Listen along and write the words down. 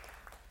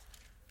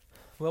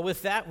Well,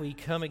 with that, we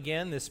come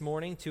again this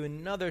morning to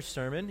another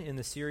sermon in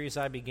the series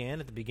I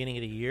began at the beginning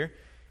of the year,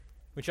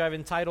 which I've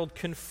entitled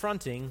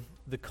Confronting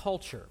the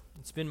Culture.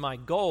 It's been my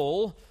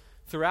goal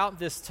throughout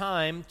this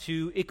time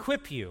to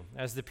equip you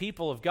as the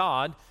people of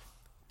God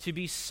to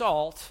be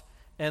salt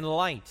and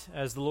light,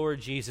 as the Lord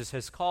Jesus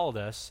has called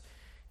us,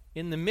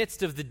 in the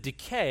midst of the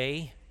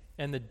decay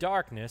and the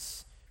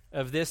darkness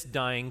of this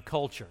dying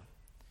culture.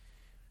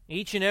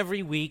 Each and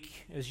every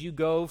week, as you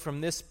go from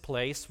this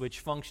place,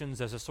 which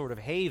functions as a sort of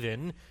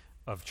haven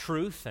of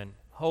truth and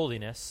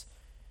holiness,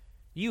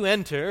 you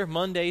enter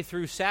Monday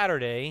through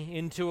Saturday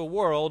into a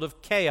world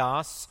of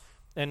chaos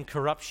and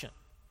corruption.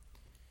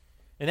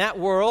 And that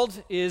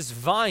world is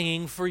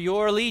vying for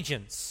your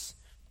allegiance.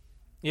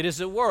 It is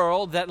a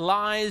world that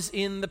lies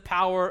in the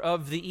power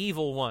of the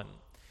evil one,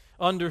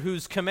 under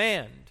whose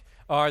command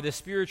are the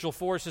spiritual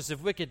forces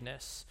of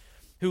wickedness,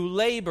 who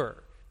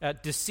labor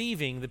at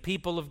deceiving the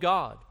people of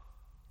God,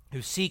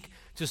 who seek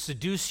to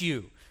seduce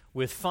you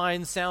with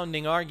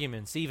fine-sounding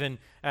arguments, even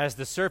as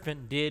the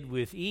serpent did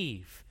with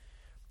Eve,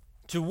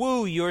 to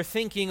woo your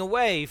thinking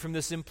away from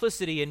the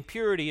simplicity and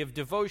purity of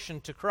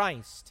devotion to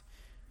Christ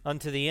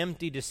unto the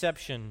empty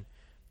deception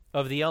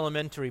of the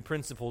elementary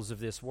principles of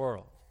this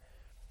world.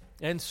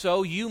 And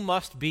so you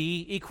must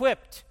be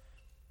equipped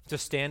to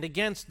stand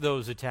against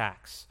those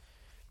attacks.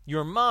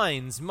 Your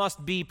minds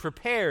must be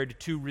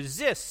prepared to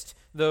resist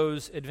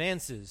those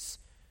advances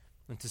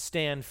and to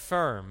stand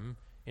firm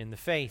in the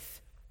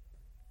faith.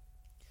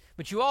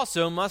 But you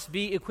also must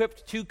be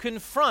equipped to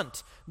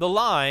confront the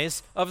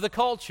lies of the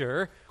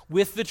culture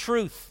with the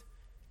truth.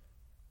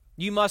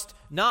 You must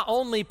not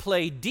only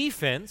play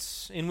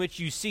defense, in which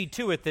you see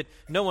to it that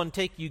no one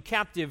take you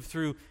captive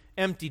through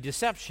empty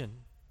deception.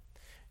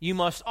 You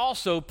must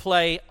also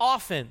play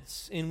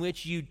offense, in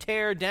which you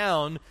tear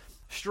down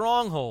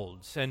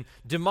strongholds and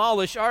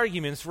demolish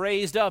arguments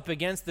raised up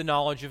against the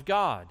knowledge of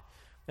God,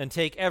 and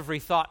take every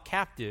thought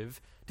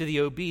captive to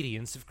the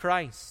obedience of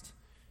Christ.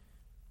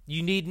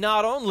 You need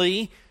not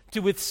only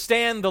to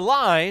withstand the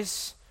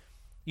lies,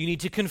 you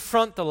need to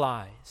confront the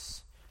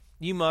lies.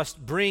 You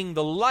must bring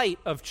the light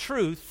of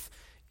truth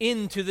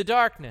into the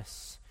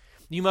darkness.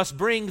 You must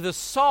bring the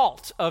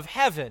salt of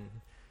heaven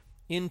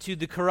into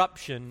the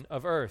corruption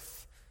of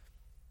earth.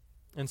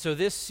 And so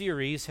this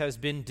series has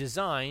been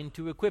designed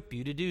to equip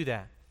you to do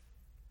that.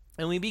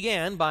 And we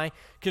began by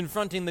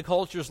confronting the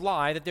culture's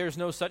lie that there's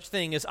no such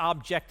thing as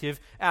objective,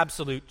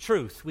 absolute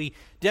truth. We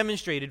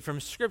demonstrated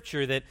from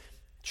Scripture that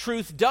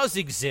truth does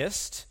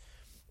exist,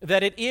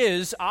 that it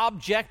is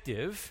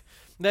objective,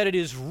 that it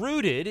is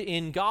rooted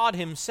in God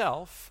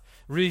Himself,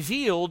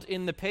 revealed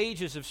in the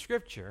pages of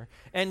Scripture,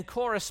 and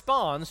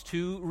corresponds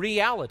to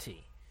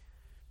reality.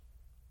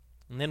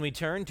 And then we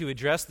turned to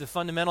address the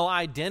fundamental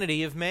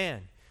identity of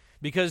man.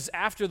 Because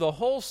after the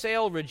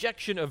wholesale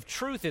rejection of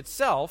truth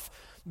itself,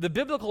 the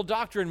biblical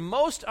doctrine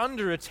most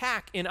under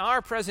attack in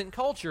our present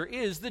culture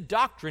is the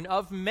doctrine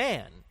of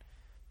man.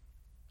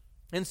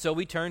 And so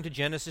we turn to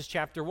Genesis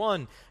chapter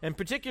 1, and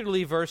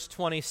particularly verse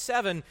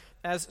 27,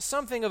 as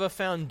something of a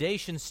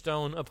foundation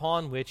stone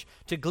upon which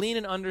to glean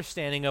an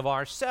understanding of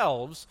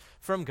ourselves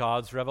from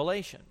God's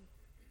revelation.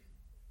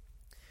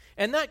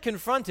 And that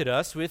confronted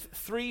us with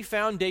three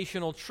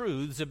foundational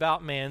truths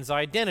about man's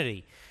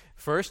identity.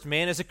 First,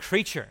 man is a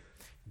creature.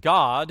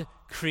 God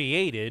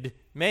created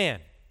man.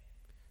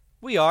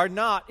 We are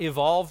not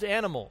evolved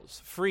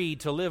animals, free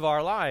to live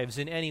our lives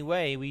in any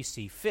way we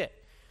see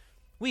fit.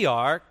 We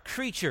are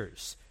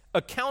creatures,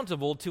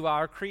 accountable to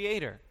our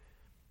Creator,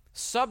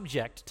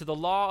 subject to the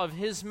law of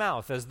His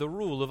mouth as the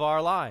rule of our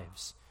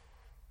lives.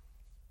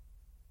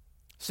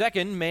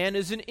 Second, man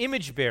is an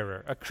image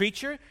bearer, a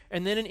creature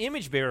and then an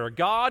image bearer.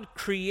 God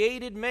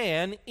created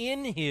man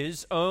in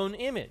His own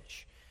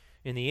image.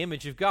 In the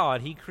image of God,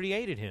 He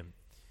created him.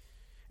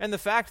 And the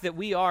fact that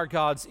we are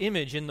God's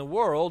image in the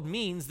world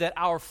means that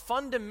our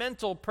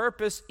fundamental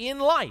purpose in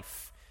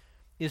life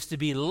is to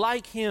be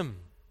like Him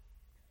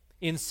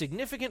in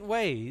significant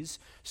ways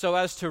so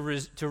as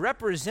to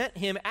represent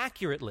Him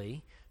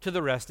accurately to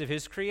the rest of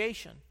His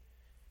creation.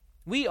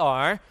 We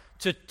are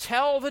to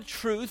tell the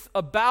truth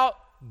about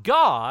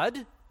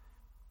God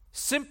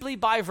simply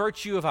by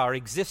virtue of our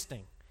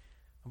existing,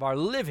 of our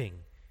living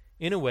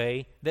in a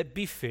way that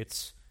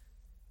befits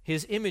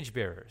His image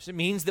bearers. It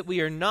means that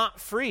we are not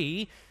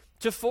free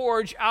to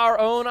forge our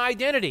own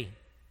identity.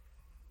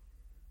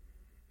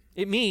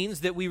 It means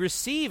that we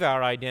receive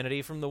our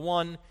identity from the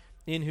one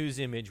in whose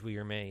image we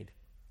are made.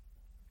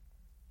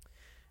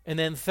 And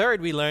then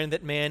third, we learn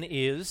that man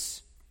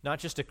is not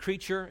just a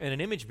creature and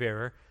an image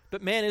bearer,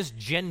 but man is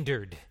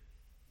gendered.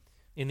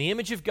 In the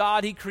image of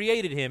God, He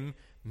created him,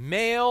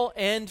 male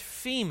and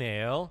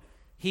female,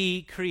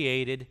 He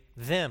created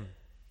them.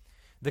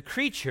 The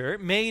creature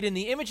made in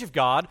the image of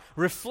God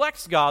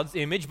reflects God's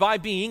image by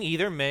being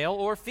either male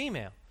or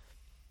female.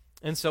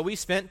 And so we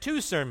spent 2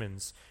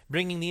 sermons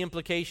bringing the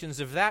implications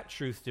of that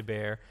truth to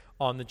bear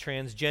on the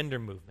transgender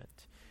movement.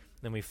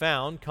 Then we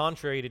found,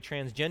 contrary to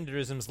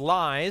transgenderism's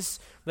lies,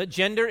 that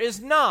gender is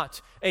not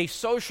a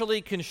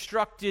socially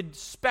constructed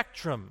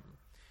spectrum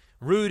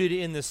rooted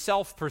in the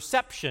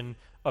self-perception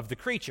of the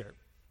creature.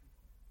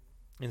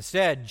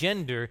 Instead,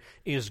 gender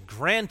is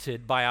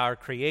granted by our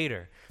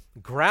Creator,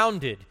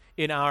 grounded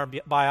in our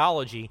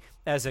biology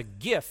as a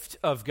gift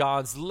of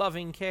God's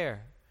loving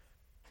care,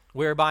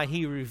 whereby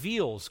He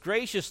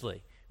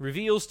graciously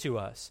reveals to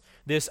us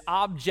this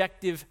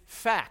objective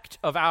fact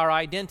of our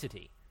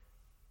identity,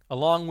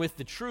 along with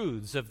the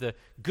truths of the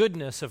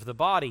goodness of the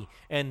body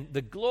and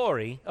the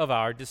glory of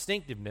our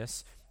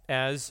distinctiveness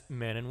as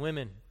men and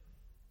women.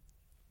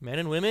 Men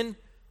and women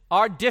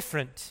are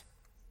different.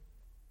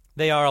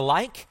 They are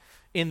alike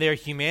in their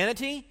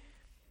humanity,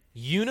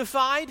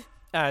 unified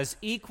as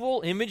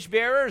equal image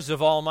bearers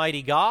of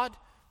Almighty God,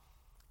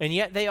 and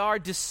yet they are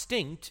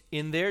distinct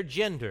in their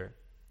gender,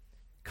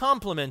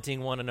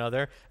 complementing one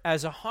another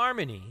as a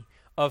harmony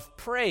of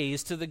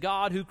praise to the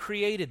God who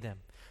created them,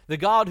 the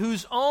God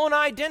whose own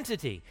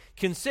identity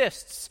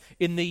consists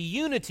in the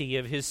unity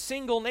of His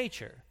single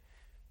nature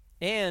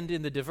and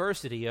in the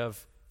diversity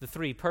of the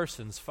three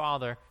persons,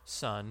 Father,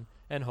 Son,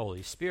 and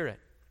Holy Spirit.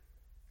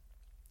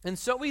 And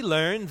so we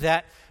learn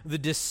that the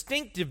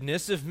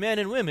distinctiveness of men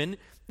and women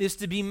is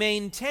to be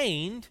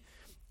maintained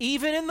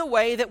even in the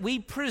way that we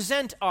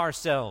present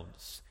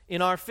ourselves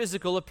in our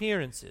physical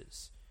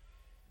appearances.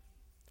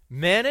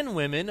 Men and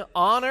women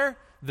honor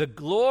the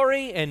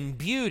glory and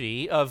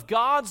beauty of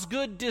God's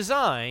good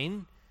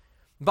design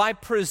by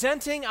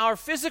presenting our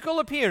physical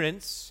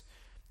appearance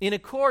in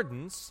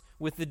accordance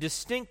with the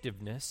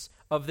distinctiveness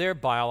of their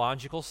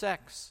biological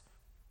sex.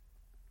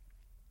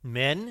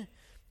 Men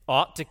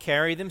ought to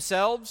carry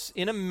themselves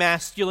in a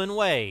masculine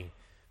way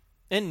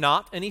and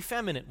not an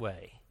effeminate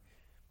way.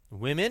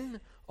 Women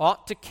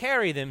ought to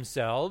carry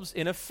themselves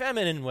in a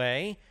feminine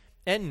way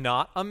and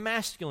not a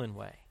masculine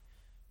way.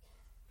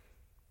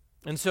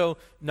 And so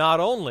not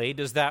only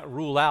does that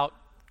rule out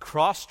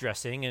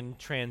cross-dressing and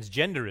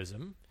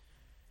transgenderism,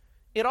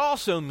 it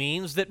also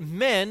means that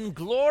men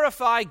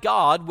glorify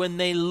God when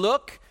they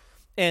look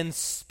and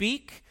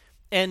speak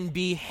and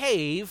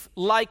behave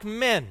like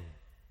men.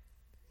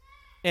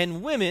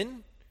 And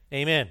women,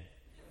 amen.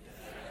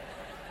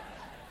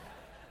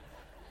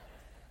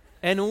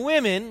 And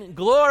women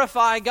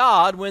glorify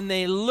God when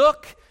they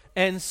look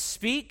and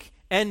speak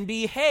and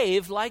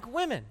behave like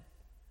women.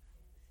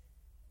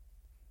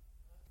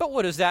 But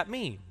what does that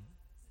mean?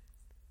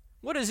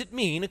 What does it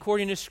mean,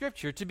 according to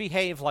Scripture, to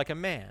behave like a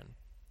man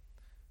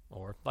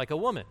or like a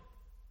woman?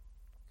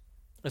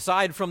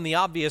 Aside from the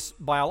obvious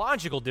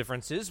biological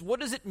differences, what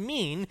does it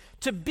mean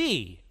to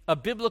be a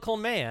biblical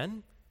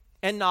man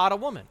and not a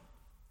woman?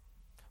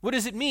 What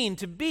does it mean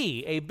to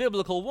be a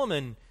biblical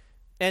woman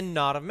and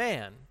not a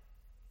man?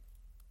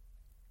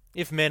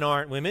 If men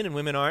aren't women and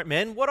women aren't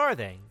men, what are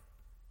they?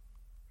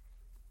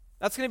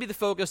 That's going to be the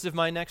focus of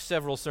my next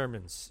several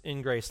sermons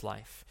in Grace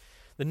Life.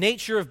 The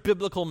nature of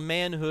biblical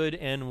manhood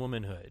and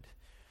womanhood.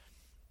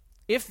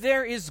 If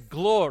there is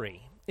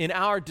glory in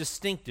our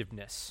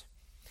distinctiveness,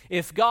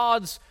 if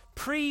God's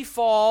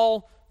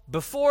pre-fall,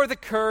 before the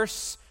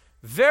curse,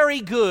 very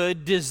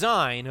good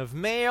design of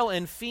male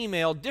and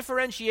female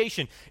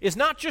differentiation is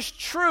not just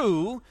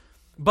true,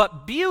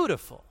 but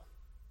beautiful,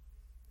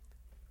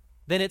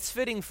 then it's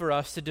fitting for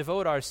us to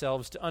devote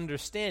ourselves to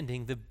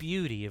understanding the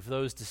beauty of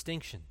those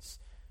distinctions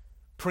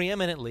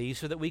preeminently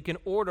so that we can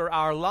order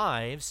our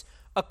lives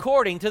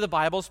according to the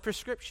Bible's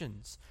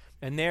prescriptions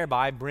and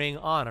thereby bring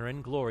honor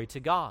and glory to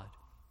God.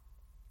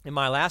 In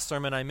my last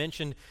sermon, I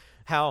mentioned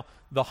how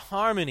the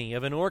harmony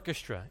of an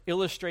orchestra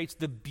illustrates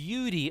the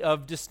beauty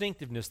of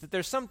distinctiveness, that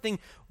there's something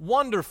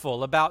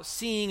wonderful about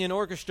seeing an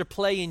orchestra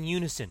play in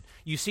unison.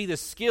 You see the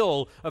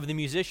skill of the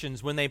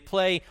musicians when they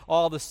play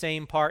all the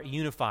same part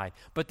unified.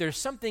 But there's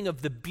something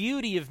of the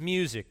beauty of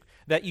music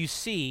that you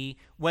see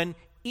when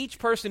each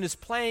person is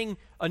playing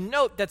a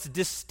note that's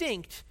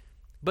distinct,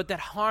 but that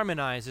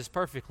harmonizes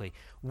perfectly.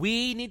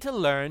 We need to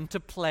learn to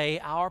play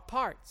our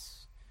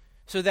parts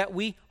so that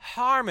we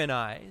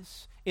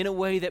harmonize in a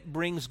way that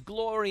brings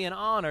glory and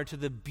honor to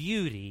the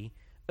beauty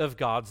of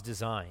God's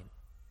design.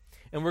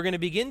 And we're going to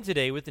begin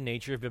today with the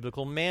nature of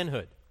biblical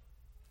manhood.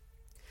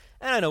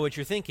 And I know what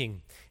you're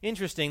thinking.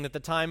 Interesting that the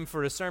time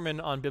for a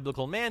sermon on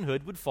biblical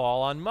manhood would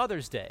fall on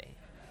Mother's Day.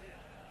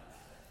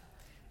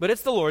 But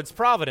it's the Lord's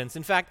providence.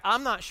 In fact,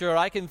 I'm not sure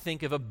I can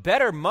think of a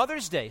better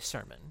Mother's Day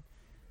sermon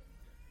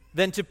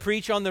than to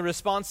preach on the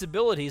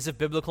responsibilities of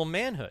biblical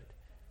manhood.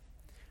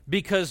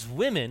 Because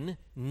women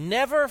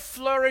never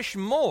flourish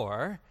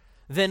more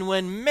than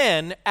when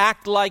men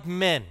act like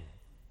men.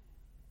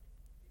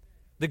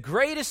 The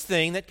greatest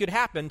thing that could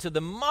happen to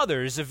the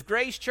mothers of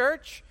Grace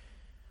Church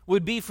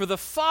would be for the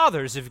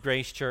fathers of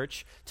Grace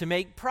Church to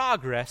make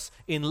progress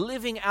in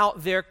living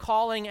out their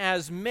calling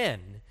as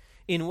men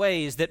in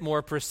ways that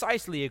more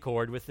precisely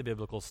accord with the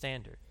biblical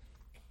standard.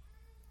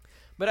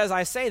 But as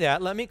I say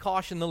that, let me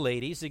caution the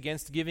ladies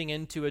against giving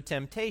in to a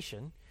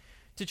temptation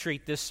to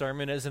treat this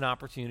sermon as an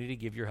opportunity to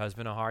give your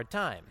husband a hard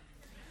time.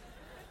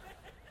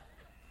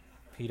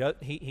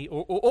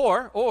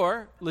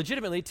 Or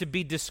legitimately to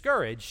be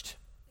discouraged,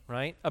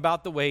 right,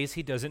 about the ways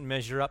he doesn't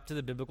measure up to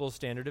the biblical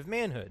standard of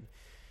manhood.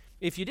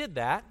 If you did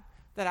that,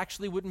 that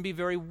actually wouldn't be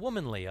very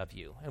womanly of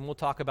you, and we'll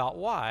talk about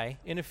why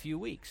in a few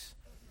weeks.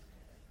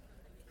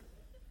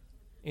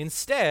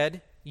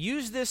 Instead,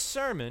 use this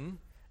sermon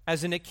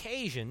as an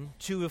occasion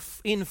to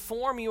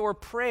inform your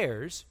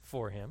prayers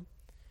for him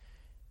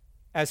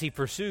as he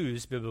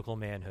pursues biblical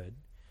manhood,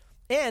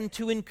 and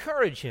to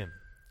encourage him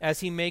as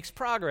he makes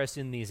progress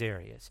in these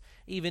areas,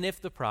 even if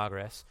the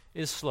progress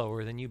is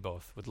slower than you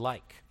both would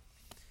like.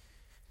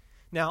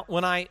 Now,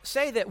 when I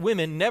say that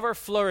women never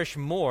flourish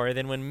more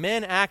than when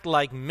men act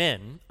like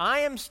men, I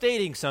am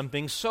stating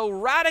something so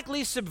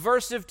radically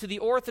subversive to the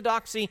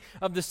orthodoxy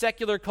of the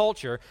secular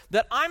culture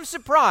that I'm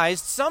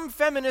surprised some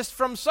feminist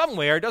from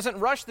somewhere doesn't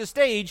rush the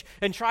stage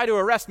and try to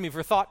arrest me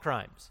for thought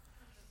crimes.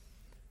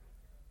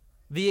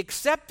 The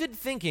accepted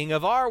thinking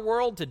of our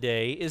world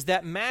today is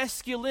that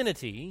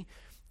masculinity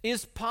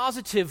is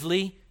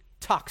positively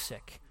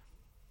toxic.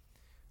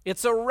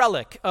 It's a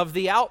relic of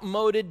the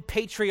outmoded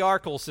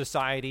patriarchal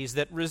societies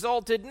that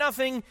resulted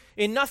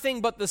in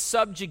nothing but the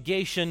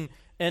subjugation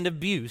and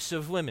abuse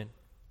of women.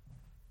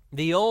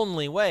 The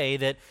only way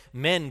that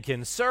men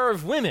can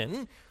serve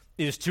women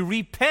is to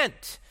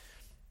repent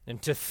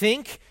and to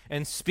think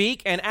and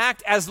speak and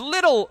act as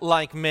little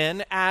like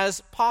men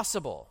as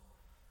possible.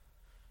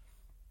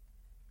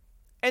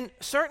 And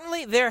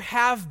certainly there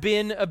have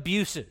been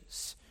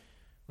abuses.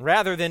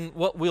 Rather than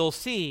what we'll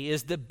see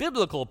is the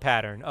biblical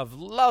pattern of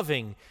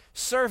loving,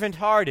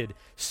 servant-hearted,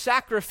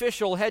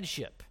 sacrificial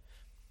headship.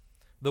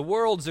 The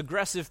world's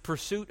aggressive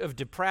pursuit of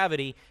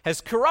depravity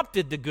has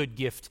corrupted the good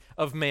gift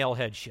of male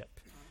headship,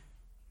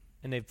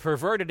 and they've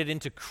perverted it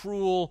into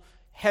cruel,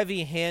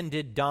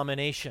 heavy-handed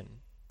domination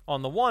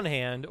on the one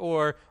hand,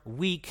 or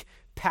weak,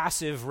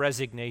 passive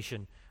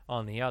resignation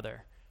on the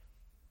other.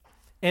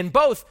 And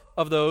both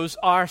of those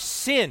are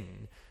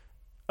sin.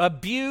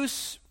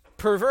 Abuse,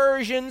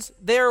 perversions,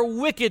 their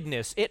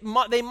wickedness.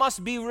 They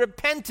must be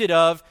repented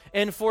of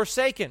and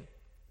forsaken.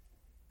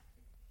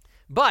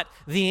 But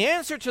the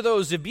answer to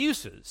those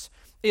abuses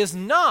is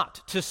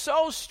not to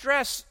so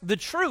stress the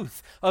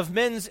truth of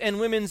men's and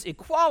women's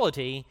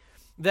equality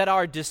that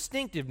our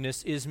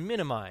distinctiveness is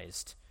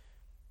minimized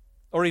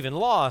or even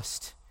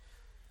lost.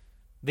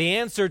 The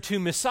answer to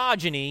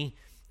misogyny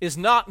is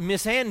not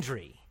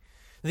misandry.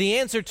 The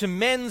answer to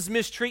men's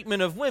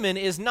mistreatment of women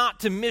is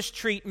not to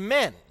mistreat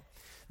men.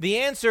 The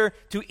answer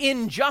to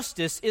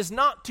injustice is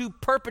not to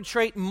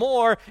perpetrate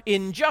more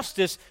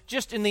injustice,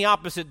 just in the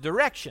opposite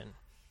direction.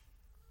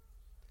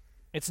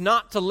 It's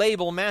not to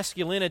label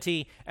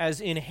masculinity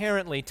as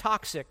inherently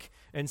toxic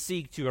and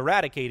seek to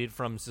eradicate it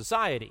from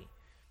society.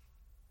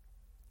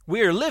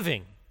 We're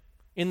living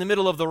in the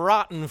middle of the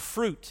rotten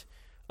fruit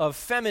of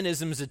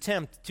feminism's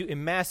attempt to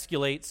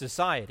emasculate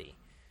society.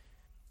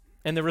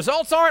 And the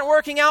results aren't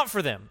working out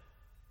for them.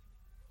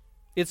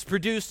 It's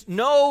produced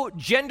no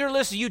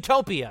genderless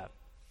utopia.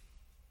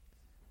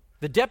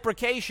 The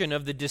deprecation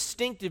of the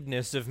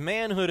distinctiveness of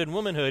manhood and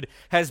womanhood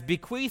has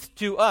bequeathed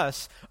to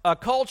us a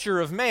culture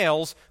of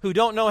males who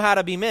don't know how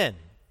to be men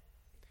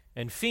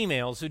and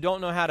females who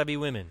don't know how to be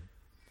women.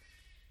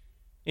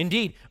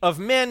 Indeed, of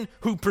men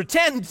who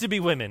pretend to be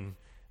women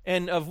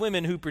and of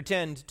women who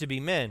pretend to be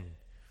men.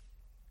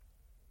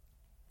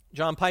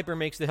 John Piper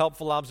makes the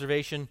helpful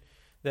observation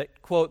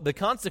that, quote, the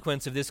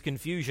consequence of this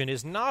confusion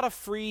is not a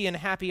free and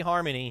happy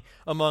harmony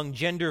among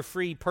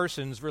gender-free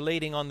persons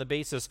relating on the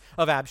basis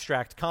of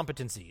abstract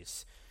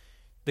competencies.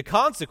 The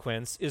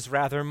consequence is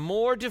rather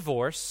more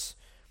divorce,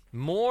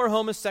 more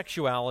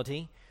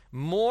homosexuality,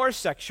 more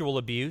sexual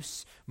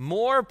abuse,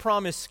 more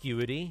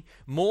promiscuity,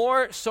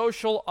 more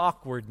social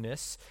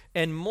awkwardness,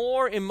 and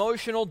more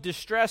emotional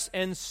distress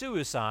and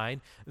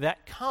suicide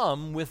that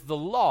come with the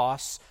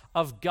loss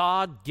of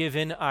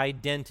God-given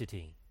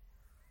identity.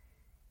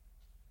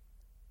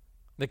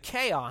 The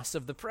chaos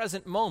of the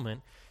present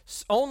moment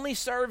only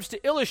serves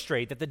to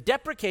illustrate that the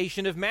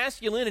deprecation of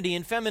masculinity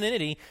and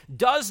femininity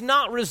does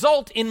not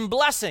result in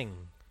blessing,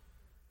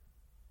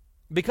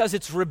 because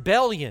it's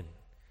rebellion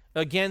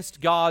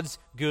against God's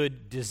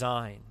good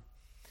design.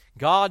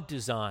 God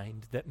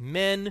designed that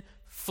men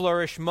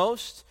flourish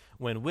most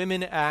when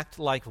women act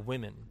like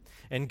women,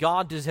 and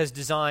God has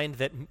designed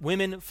that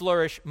women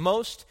flourish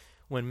most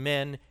when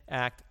men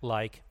act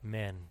like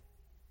men.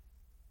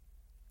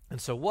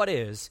 And so what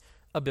is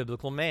a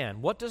biblical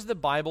man? What does the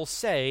Bible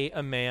say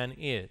a man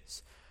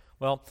is?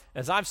 Well,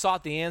 as I've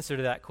sought the answer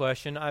to that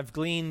question, I've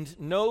gleaned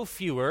no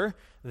fewer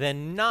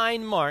than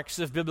 9 marks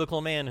of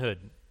biblical manhood,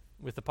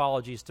 with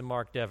apologies to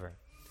Mark Dever.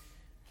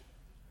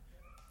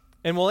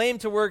 And we'll aim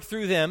to work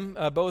through them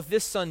both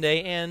this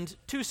Sunday and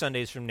 2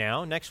 Sundays from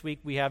now. Next week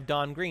we have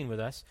Don Green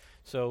with us,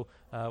 so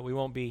we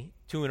won't be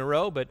 2 in a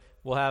row, but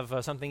we'll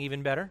have something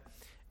even better.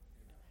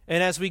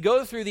 And as we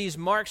go through these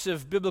marks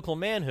of biblical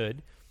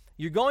manhood,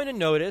 you're going to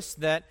notice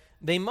that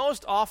they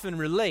most often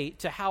relate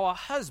to how a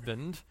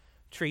husband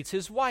treats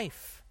his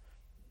wife.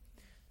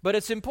 But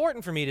it's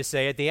important for me to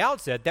say at the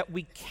outset that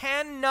we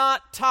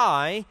cannot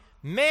tie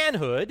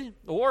manhood,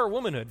 or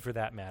womanhood for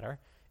that matter,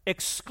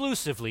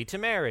 exclusively to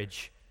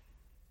marriage.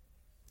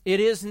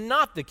 It is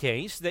not the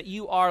case that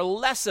you are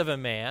less of a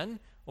man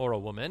or a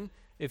woman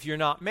if you're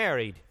not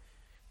married.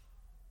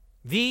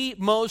 The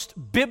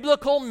most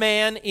biblical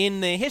man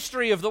in the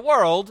history of the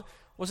world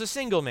was a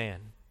single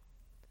man.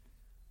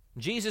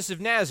 Jesus of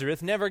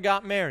Nazareth never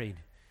got married.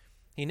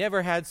 He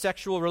never had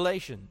sexual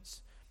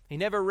relations. He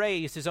never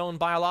raised his own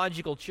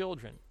biological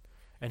children.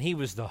 And he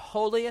was the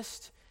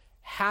holiest,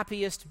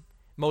 happiest,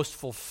 most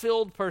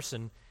fulfilled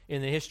person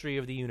in the history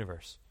of the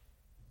universe.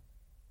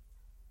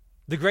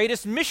 The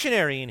greatest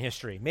missionary in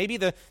history, maybe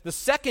the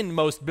second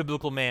most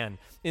biblical man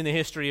in the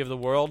history of the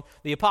world,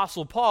 the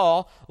Apostle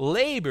Paul,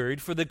 labored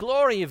for the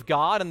glory of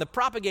God and the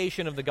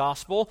propagation of the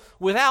gospel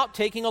without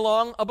taking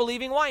along a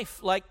believing wife,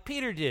 like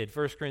Peter did,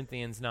 1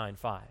 Corinthians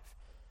 9:5.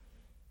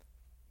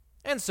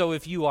 And so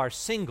if you are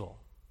single,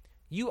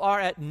 you are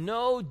at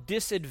no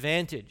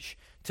disadvantage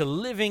to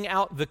living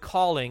out the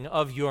calling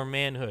of your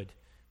manhood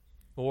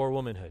or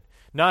womanhood.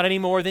 Not any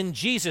more than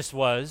Jesus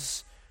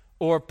was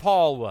or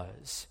Paul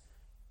was.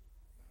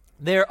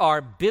 There are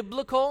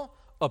biblical,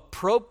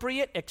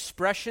 appropriate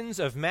expressions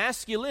of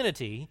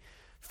masculinity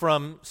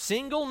from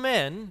single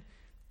men,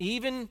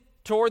 even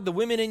toward the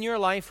women in your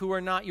life who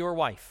are not your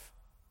wife.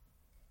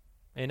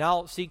 And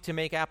I'll seek to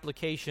make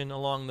application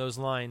along those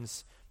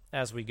lines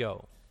as we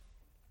go.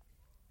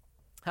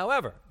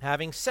 However,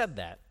 having said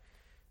that,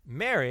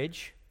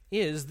 marriage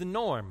is the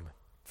norm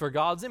for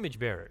God's image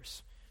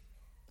bearers.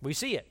 We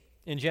see it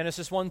in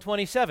Genesis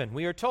 1:27.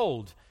 We are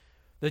told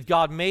that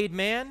God made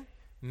man,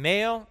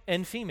 male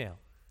and female.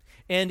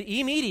 And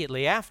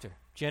immediately after,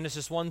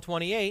 Genesis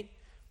 1:28,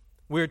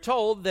 we're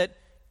told that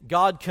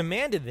God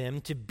commanded them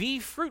to be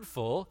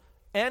fruitful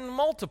and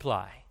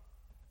multiply.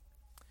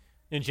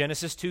 In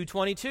Genesis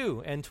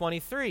 2:22 and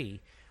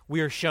 23,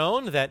 we are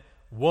shown that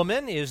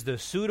woman is the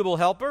suitable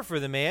helper for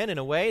the man in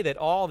a way that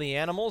all the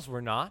animals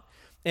were not.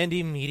 And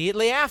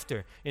immediately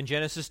after, in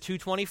Genesis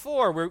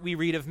 2:24, where we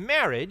read of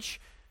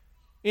marriage,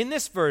 in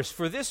this verse,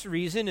 "For this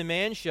reason a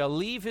man shall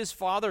leave his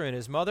father and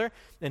his mother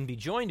and be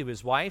joined to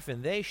his wife,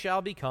 and they shall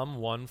become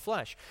one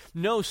flesh."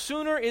 No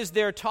sooner is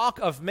there talk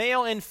of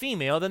male and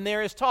female than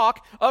there is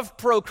talk of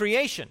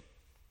procreation,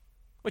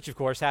 which of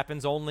course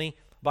happens only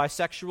by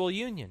sexual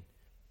union,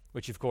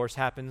 which of course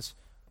happens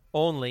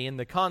only in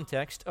the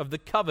context of the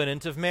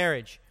covenant of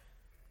marriage.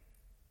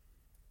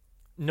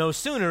 No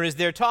sooner is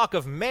there talk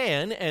of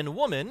man and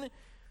woman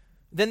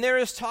than there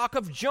is talk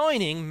of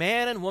joining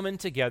man and woman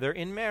together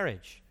in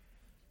marriage.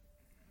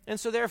 And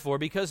so therefore,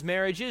 because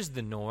marriage is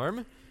the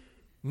norm,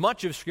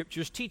 much of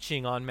Scripture's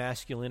teaching on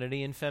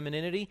masculinity and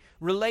femininity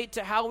relate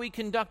to how we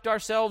conduct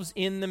ourselves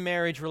in the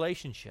marriage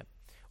relationship,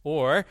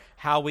 or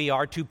how we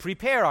are to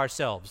prepare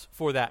ourselves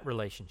for that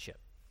relationship,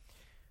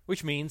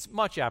 which means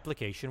much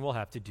application will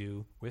have to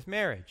do with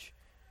marriage.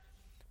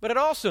 But it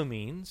also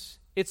means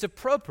it's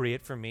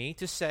appropriate for me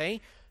to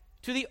say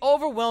to the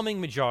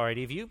overwhelming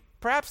majority of you,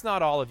 perhaps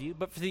not all of you,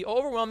 but for the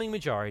overwhelming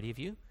majority of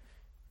you,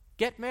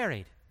 get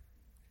married.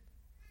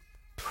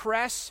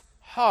 Press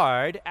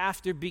hard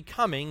after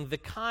becoming the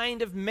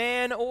kind of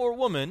man or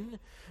woman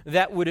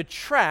that would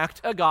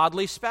attract a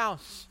godly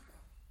spouse.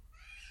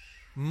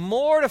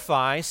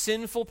 Mortify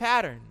sinful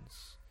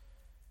patterns.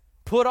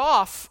 Put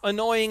off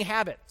annoying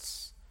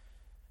habits.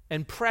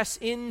 And press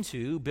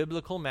into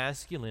biblical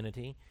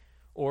masculinity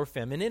or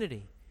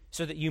femininity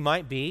so that you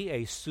might be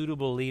a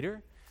suitable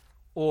leader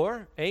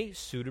or a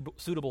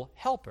suitable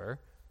helper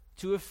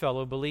to a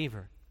fellow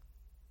believer.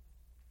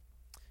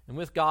 And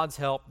with God's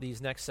help,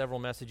 these next several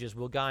messages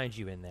will guide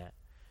you in that.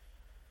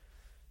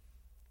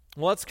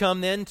 Well, let's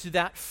come then to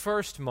that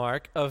first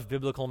mark of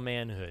biblical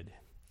manhood.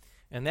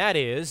 And that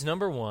is,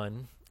 number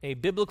one, a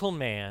biblical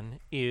man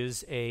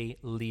is a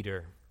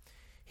leader.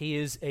 He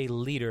is a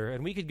leader.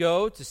 And we could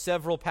go to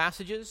several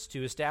passages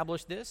to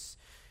establish this.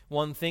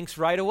 One thinks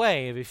right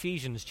away of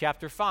Ephesians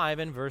chapter 5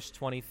 and verse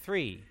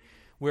 23,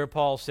 where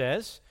Paul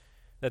says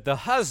that the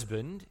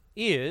husband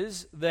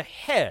is the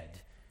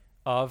head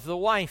of the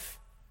wife,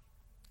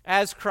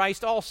 as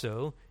Christ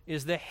also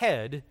is the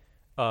head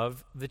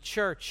of the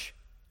church.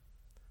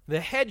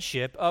 The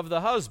headship of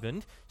the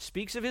husband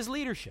speaks of his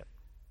leadership.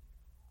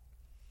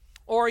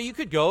 Or you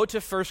could go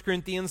to 1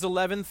 Corinthians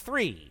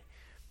 11:3,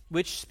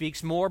 which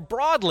speaks more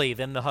broadly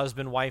than the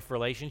husband-wife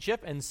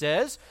relationship and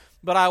says,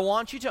 "But I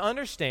want you to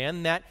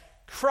understand that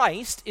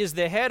Christ is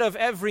the head of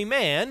every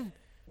man,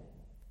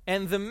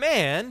 and the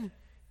man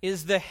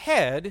is the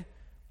head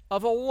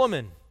of a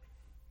woman."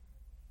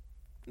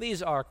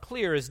 These are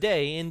clear as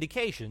day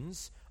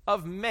indications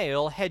of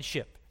male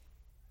headship.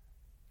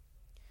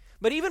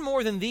 But even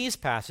more than these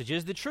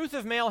passages, the truth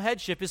of male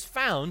headship is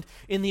found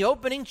in the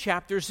opening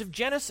chapters of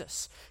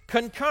Genesis,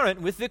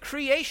 concurrent with the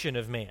creation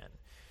of man.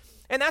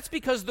 And that's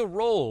because the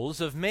roles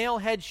of male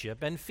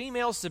headship and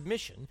female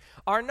submission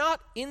are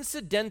not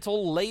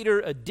incidental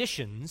later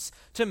additions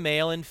to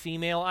male and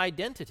female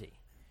identity.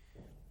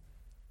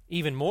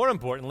 Even more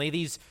importantly,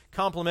 these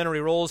complementary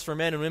roles for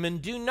men and women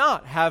do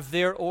not have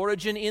their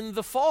origin in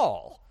the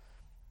fall,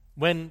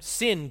 when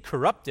sin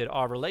corrupted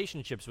our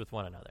relationships with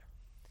one another.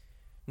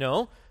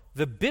 No,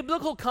 the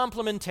biblical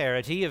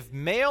complementarity of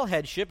male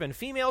headship and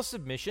female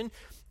submission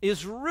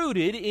is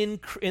rooted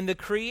in the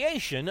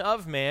creation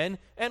of man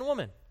and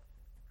woman.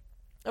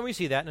 And we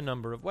see that in a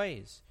number of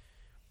ways.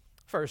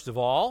 First of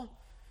all,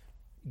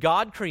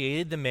 God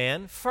created the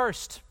man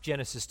first,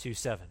 Genesis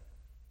 2:7.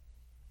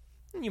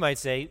 You might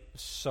say,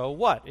 so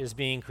what? Is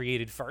being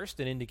created first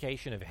an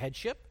indication of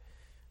headship?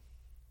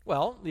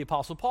 Well, the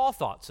Apostle Paul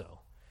thought so.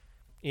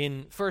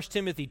 In 1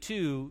 Timothy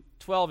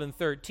 2:12 and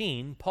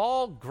 13,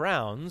 Paul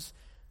grounds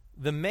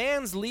the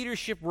man's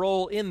leadership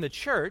role in the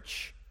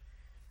church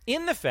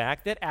in the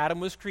fact that Adam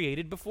was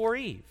created before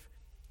Eve.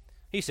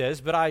 He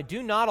says, "But I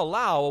do not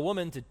allow a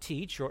woman to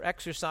teach or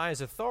exercise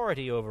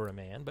authority over a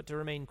man, but to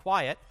remain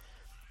quiet.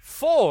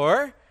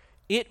 For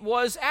it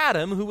was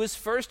Adam who was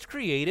first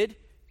created,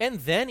 and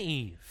then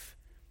Eve."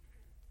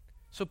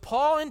 So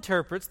Paul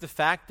interprets the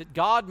fact that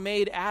God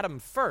made Adam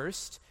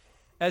first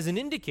as an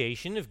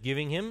indication of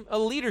giving him a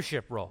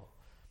leadership role.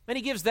 And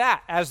he gives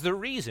that as the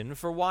reason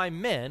for why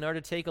men are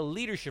to take a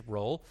leadership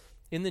role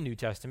in the New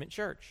Testament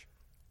church.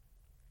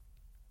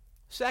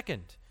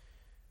 Second,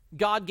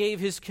 God gave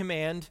his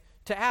command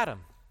to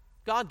Adam.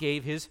 God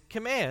gave his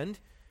command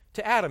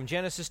to Adam.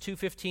 Genesis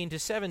 2:15 to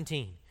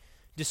 17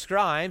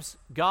 describes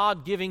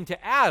God giving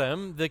to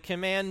Adam the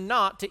command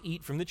not to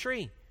eat from the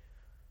tree.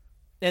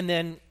 And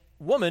then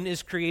woman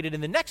is created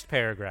in the next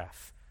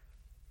paragraph.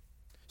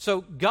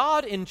 So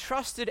God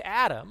entrusted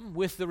Adam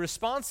with the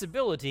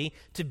responsibility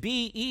to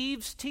be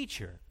Eve's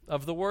teacher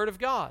of the Word of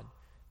God,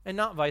 and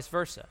not vice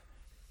versa.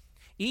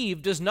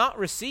 Eve does not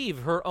receive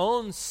her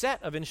own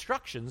set of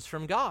instructions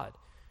from God.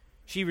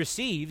 She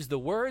receives the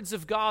words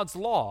of God's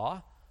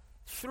law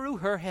through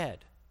her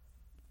head,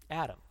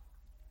 Adam.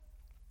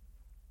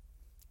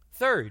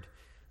 Third,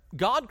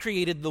 God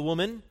created the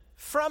woman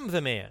from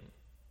the man.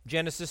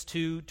 Genesis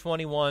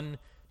 2:21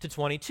 to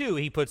 22.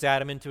 He puts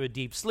Adam into a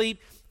deep sleep,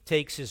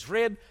 takes his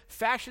rib,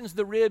 fashions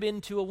the rib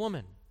into a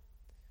woman.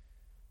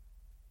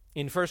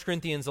 In 1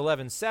 Corinthians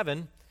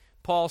 11:7,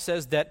 Paul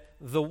says that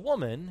the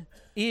woman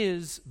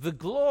is the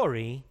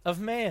glory of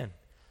man.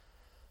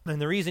 And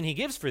the reason he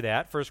gives for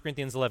that, 1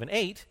 Corinthians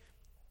 11:8,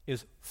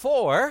 is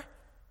for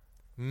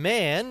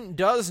man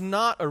does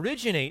not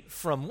originate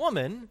from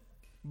woman,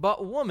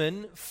 but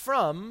woman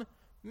from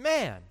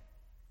man.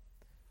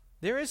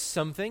 There is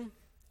something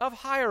of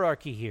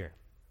hierarchy here.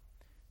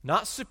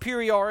 Not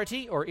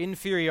superiority or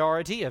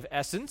inferiority of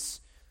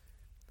essence,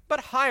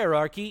 but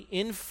hierarchy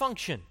in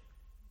function.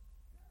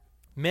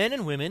 Men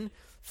and women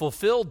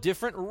fulfill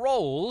different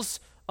roles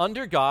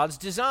under God's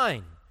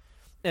design.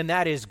 And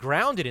that is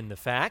grounded in the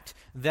fact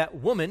that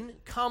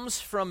woman comes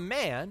from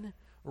man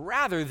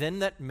rather than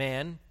that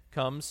man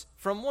comes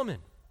from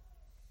woman.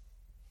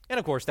 And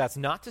of course, that's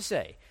not to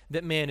say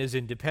that man is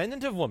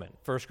independent of woman,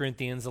 1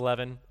 Corinthians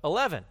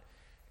 11:11,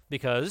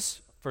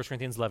 because 1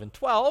 Corinthians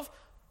 11:12,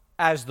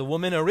 as the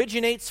woman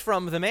originates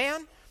from the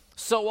man,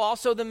 so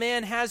also the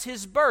man has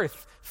his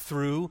birth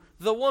through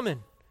the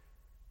woman.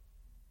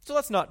 So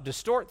let's not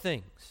distort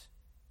things.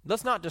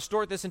 Let's not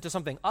distort this into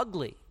something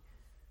ugly.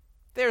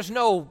 There's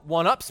no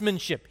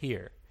one-upsmanship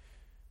here.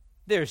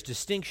 There's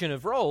distinction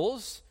of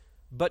roles,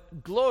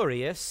 but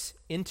glorious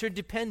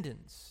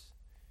interdependence.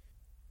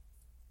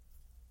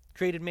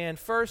 Created man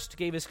first,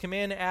 gave his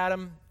command to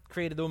Adam,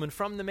 created the woman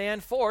from the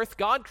man. Fourth,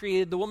 God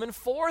created the woman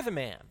for the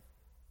man.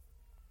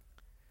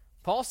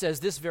 Paul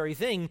says this very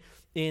thing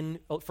in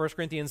 1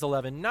 Corinthians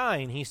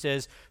 11:9. He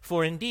says,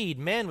 "For indeed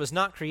man was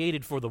not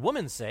created for the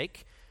woman's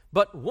sake,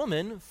 but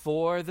woman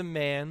for the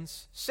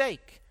man's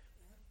sake."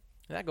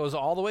 And that goes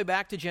all the way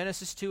back to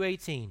Genesis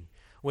 2:18,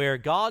 where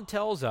God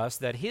tells us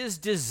that his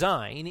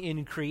design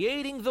in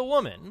creating the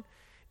woman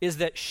is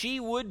that she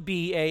would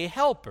be a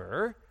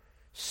helper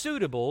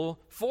suitable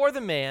for the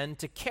man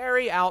to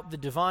carry out the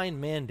divine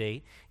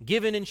mandate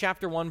given in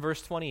chapter 1,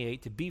 verse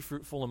 28, to be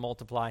fruitful and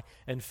multiply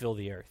and fill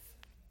the earth.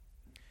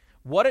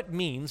 What it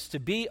means to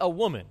be a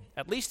woman,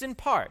 at least in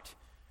part,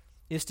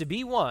 is to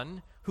be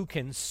one who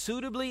can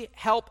suitably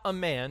help a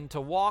man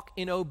to walk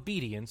in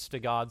obedience to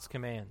God's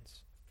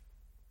commands.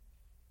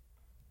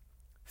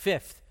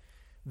 Fifth,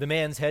 the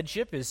man's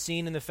headship is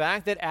seen in the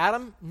fact that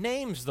Adam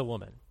names the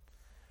woman.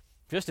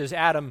 Just as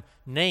Adam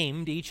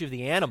named each of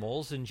the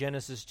animals in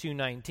Genesis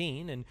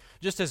 2:19, and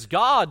just as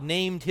God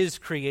named his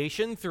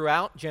creation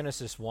throughout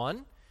Genesis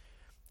 1,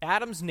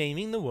 Adam's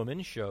naming the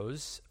woman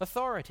shows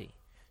authority.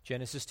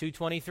 Genesis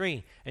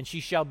 2:23, "And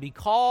she shall be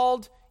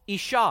called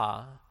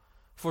Isha,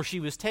 for she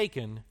was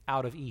taken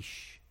out of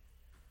Ish."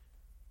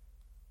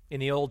 In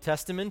the Old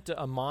Testament,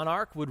 a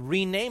monarch would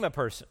rename a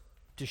person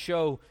to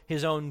show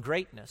his own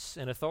greatness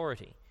and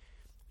authority.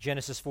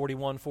 Genesis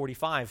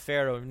 41:45,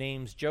 Pharaoh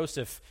names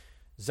Joseph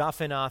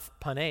Zaphanath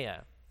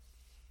Paneah.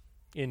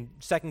 In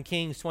 2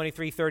 Kings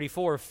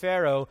 23:34,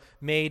 Pharaoh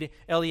made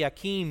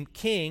Eliakim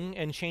king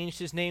and changed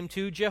his name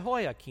to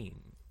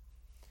Jehoiakim.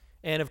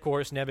 And of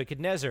course,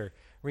 Nebuchadnezzar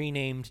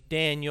renamed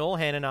Daniel,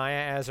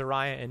 Hananiah,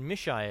 Azariah, and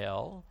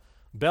Mishael,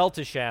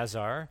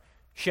 Belteshazzar,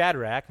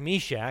 Shadrach,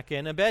 Meshach,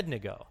 and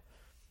Abednego.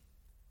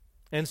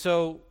 And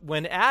so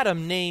when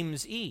Adam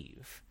names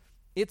Eve,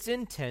 it's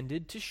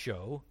intended to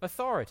show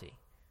authority.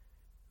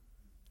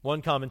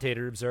 One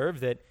commentator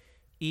observed that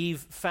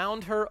Eve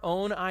found her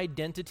own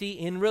identity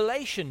in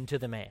relation to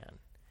the man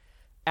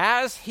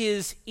as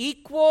his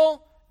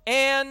equal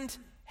and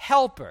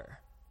helper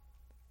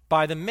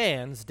by the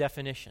man's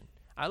definition.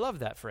 I love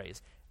that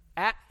phrase.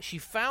 She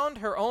found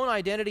her own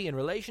identity in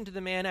relation to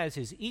the man as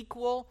his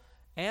equal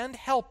and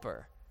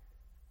helper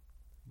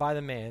by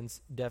the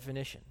man's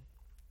definition.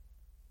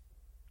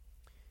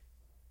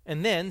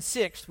 And then,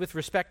 sixth, with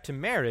respect to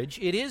marriage,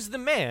 it is the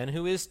man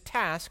who is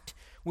tasked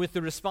with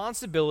the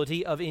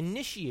responsibility of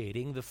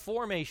initiating the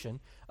formation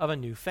of a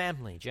new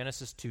family.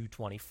 Genesis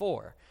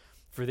 2:24.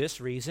 For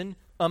this reason,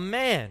 a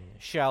man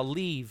shall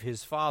leave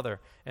his father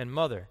and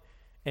mother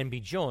and be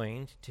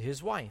joined to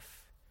his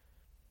wife.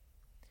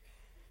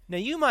 Now,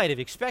 you might have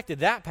expected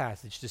that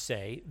passage to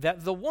say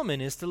that the woman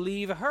is to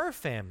leave her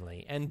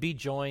family and be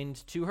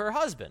joined to her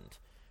husband.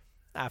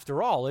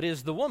 After all, it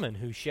is the woman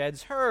who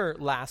sheds her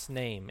last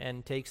name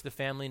and takes the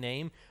family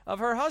name of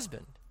her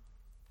husband.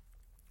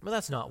 But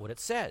that's not what it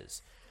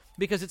says,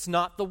 because it's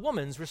not the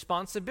woman's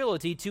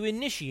responsibility to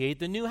initiate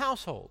the new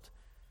household.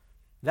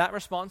 That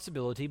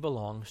responsibility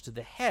belongs to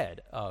the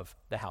head of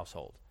the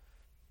household.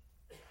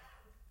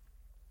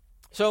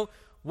 So,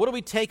 what do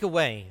we take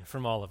away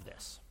from all of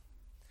this?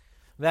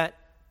 That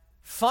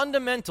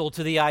fundamental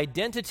to the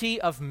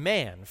identity of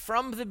man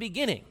from the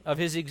beginning of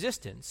his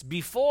existence,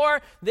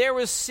 before there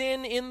was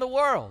sin in the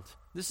world,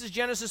 this is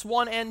Genesis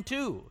 1 and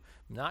 2,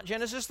 not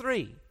Genesis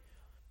 3,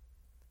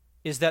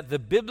 is that the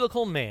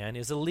biblical man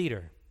is a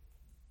leader.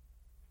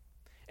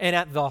 And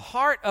at the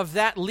heart of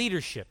that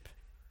leadership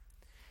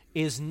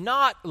is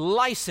not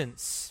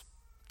license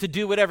to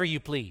do whatever you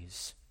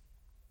please.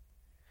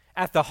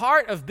 At the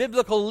heart of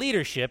biblical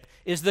leadership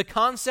is the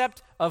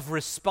concept of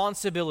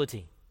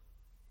responsibility.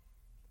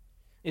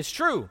 It's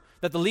true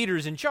that the leader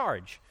is in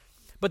charge,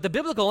 but the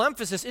biblical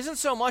emphasis isn't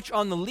so much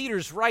on the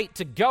leader's right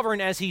to govern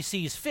as he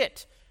sees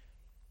fit,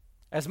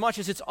 as much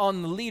as it's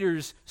on the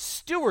leader's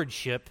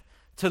stewardship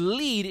to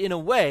lead in a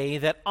way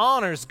that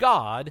honors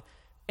God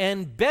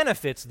and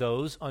benefits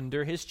those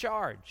under his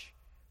charge.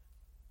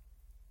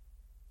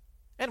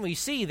 And we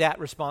see that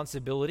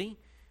responsibility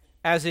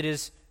as it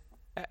is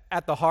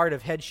at the heart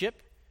of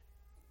headship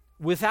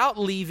without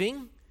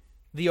leaving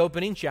the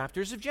opening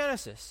chapters of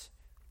Genesis.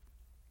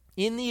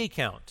 In the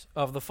account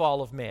of the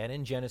fall of man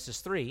in Genesis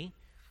 3,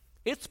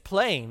 it's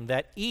plain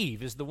that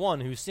Eve is the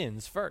one who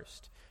sins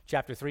first.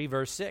 Chapter 3,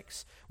 verse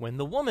 6, when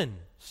the woman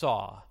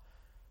saw,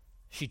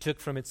 she took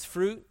from its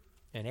fruit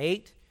and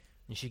ate,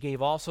 and she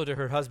gave also to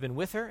her husband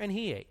with her, and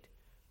he ate.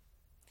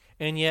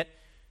 And yet,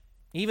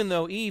 even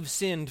though Eve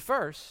sinned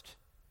first,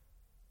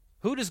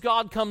 who does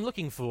God come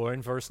looking for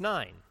in verse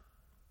 9?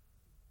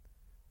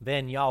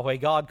 Then Yahweh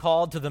God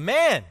called to the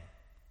man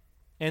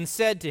and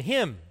said to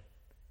him,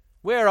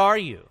 "Where are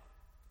you?"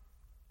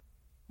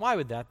 Why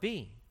would that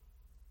be?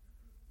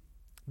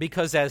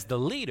 Because as the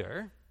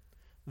leader,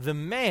 the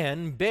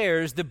man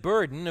bears the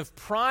burden of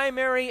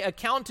primary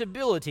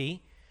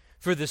accountability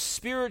for the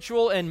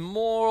spiritual and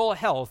moral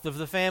health of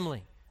the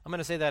family. I'm going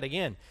to say that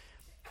again.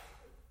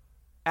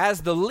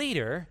 As the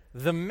leader,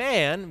 the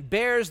man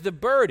bears the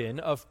burden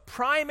of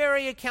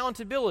primary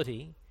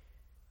accountability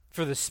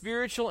for the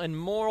spiritual and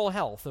moral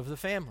health of the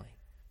family.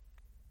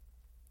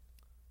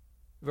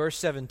 Verse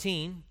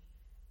 17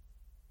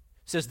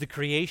 says the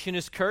creation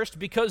is cursed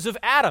because of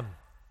Adam.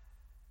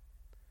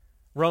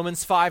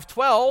 Romans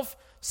 5:12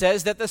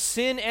 says that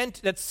sin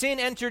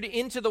entered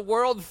into the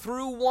world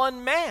through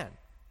one man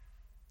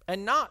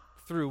and not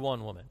through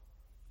one woman.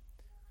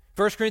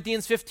 1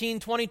 Corinthians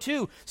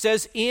 15:22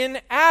 says,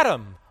 in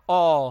Adam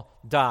all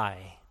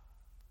die.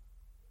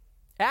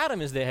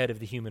 Adam is the head of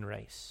the human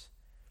race.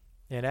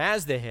 And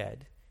as the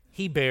head,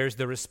 he bears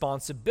the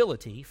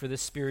responsibility for the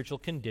spiritual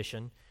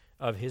condition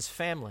of his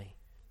family.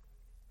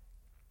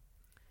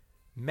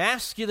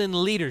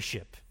 Masculine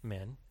leadership,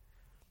 men,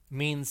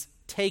 means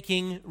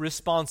taking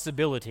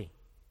responsibility.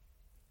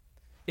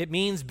 It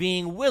means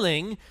being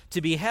willing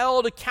to be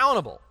held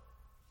accountable,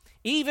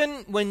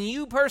 even when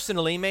you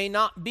personally may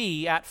not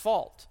be at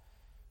fault.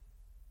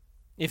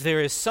 If there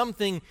is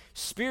something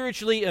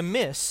spiritually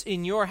amiss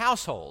in your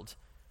household,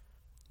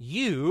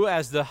 you,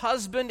 as the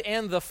husband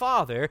and the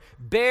father,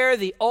 bear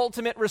the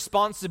ultimate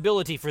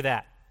responsibility for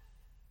that,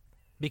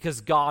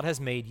 because God has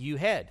made you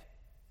head.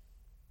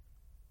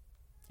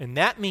 And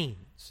that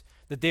means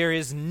that there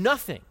is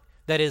nothing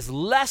that is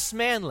less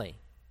manly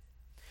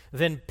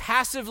than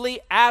passively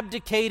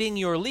abdicating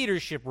your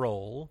leadership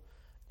role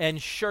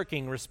and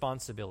shirking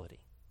responsibility.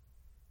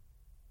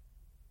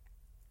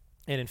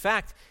 And in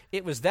fact,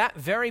 it was that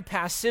very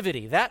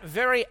passivity, that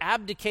very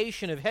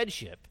abdication of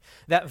headship,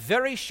 that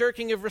very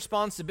shirking of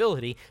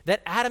responsibility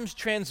that Adam's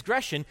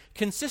transgression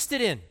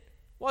consisted in,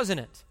 wasn't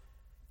it?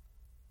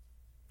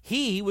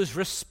 He was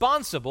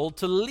responsible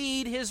to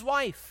lead his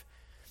wife,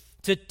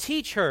 to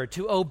teach her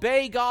to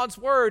obey God's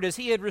word as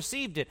he had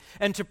received it,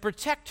 and to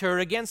protect her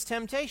against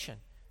temptation.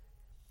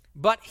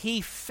 But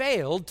he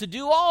failed to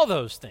do all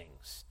those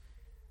things.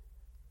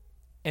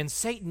 And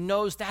Satan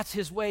knows that's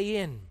his way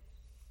in.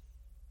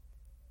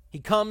 He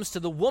comes to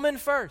the woman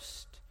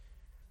first,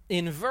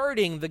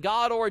 inverting the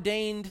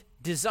God-ordained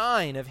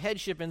design of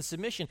headship and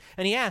submission.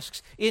 And he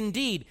asks,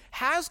 indeed,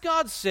 has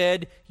God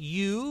said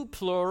you,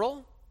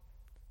 plural?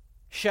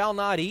 shall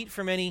not eat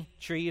from any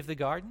tree of the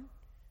garden?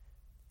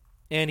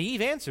 And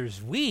Eve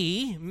answers,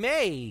 we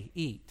may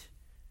eat.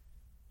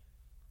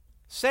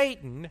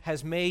 Satan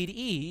has made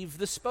Eve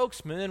the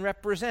spokesman and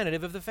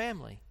representative of the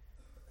family,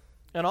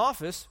 an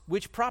office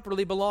which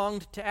properly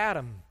belonged to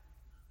Adam.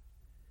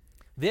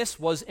 This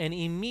was an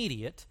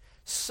immediate,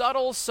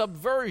 subtle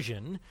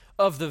subversion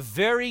of the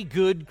very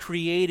good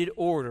created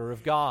order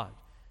of God,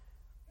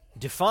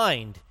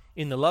 defined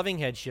in the loving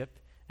headship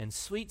and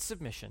sweet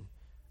submission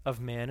of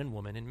man and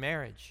woman in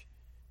marriage.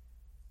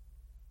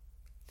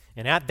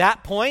 And at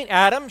that point,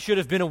 Adam should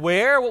have been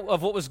aware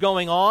of what was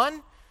going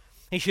on.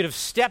 He should have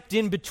stepped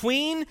in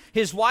between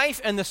his wife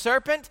and the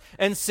serpent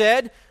and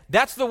said,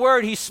 that's the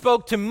word he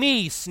spoke to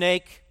me,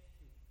 snake.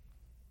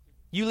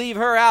 You leave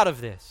her out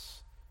of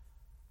this.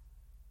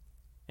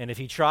 And if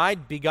he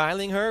tried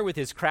beguiling her with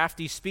his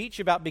crafty speech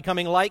about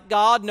becoming like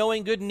God,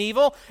 knowing good and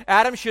evil,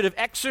 Adam should have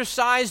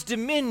exercised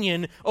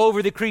dominion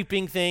over the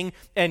creeping thing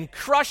and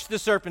crushed the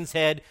serpent's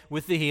head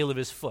with the heel of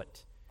his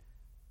foot.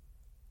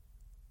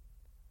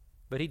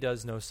 But he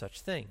does no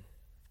such thing.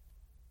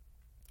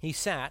 He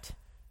sat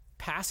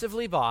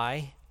passively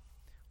by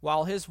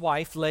while his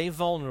wife lay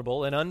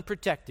vulnerable and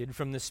unprotected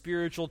from the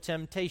spiritual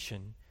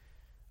temptation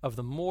of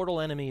the mortal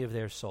enemy of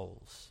their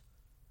souls.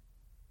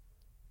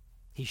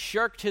 He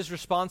shirked his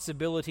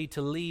responsibility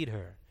to lead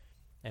her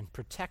and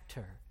protect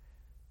her.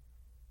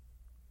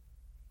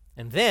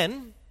 And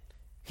then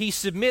he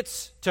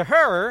submits to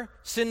her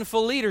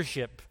sinful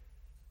leadership,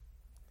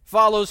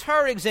 follows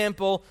her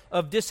example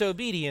of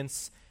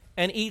disobedience,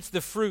 and eats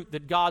the fruit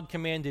that God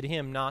commanded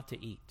him not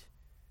to eat.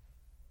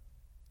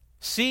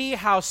 See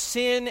how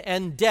sin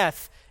and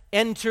death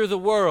enter the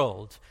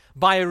world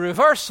by a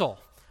reversal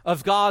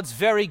of God's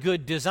very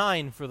good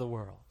design for the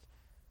world.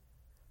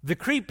 The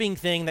creeping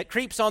thing that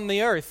creeps on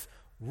the earth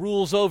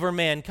rules over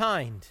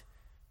mankind,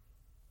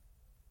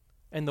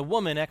 and the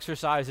woman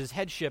exercises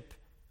headship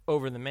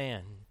over the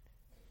man.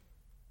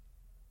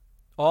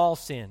 All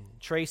sin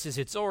traces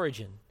its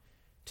origin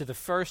to the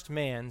first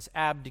man's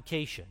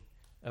abdication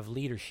of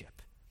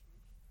leadership.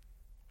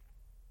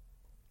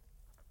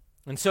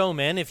 And so,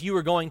 men, if you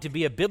are going to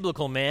be a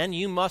biblical man,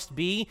 you must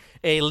be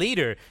a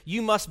leader.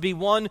 You must be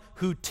one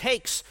who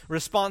takes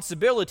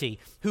responsibility,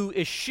 who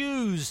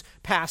eschews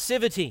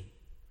passivity,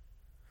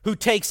 who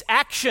takes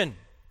action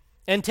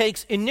and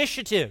takes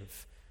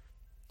initiative,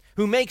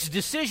 who makes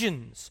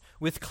decisions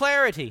with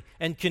clarity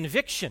and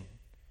conviction,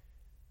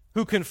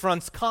 who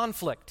confronts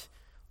conflict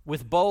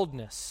with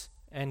boldness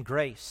and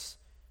grace.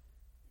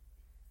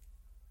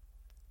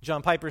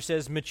 John Piper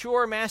says,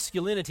 mature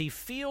masculinity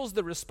feels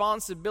the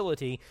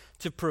responsibility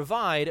to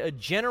provide a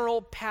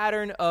general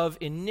pattern of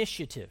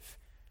initiative.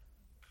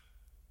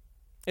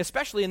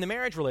 Especially in the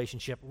marriage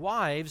relationship,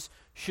 wives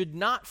should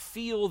not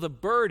feel the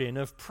burden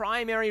of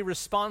primary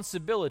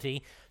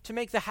responsibility to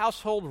make the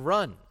household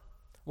run,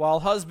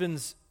 while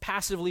husbands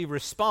passively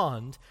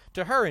respond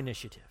to her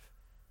initiative.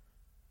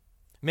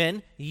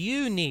 Men,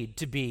 you need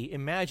to be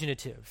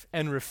imaginative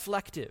and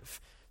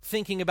reflective,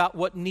 thinking about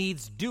what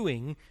needs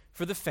doing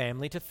for the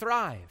family to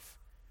thrive.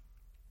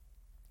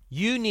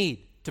 You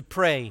need to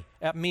pray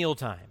at meal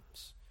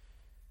times.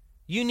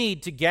 You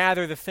need to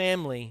gather the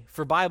family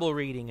for Bible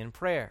reading and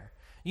prayer.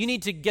 You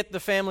need to get the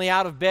family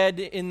out of bed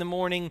in the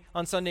morning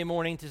on Sunday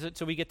morning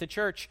so we get to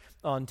church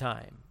on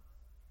time.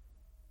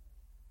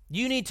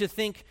 You need to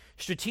think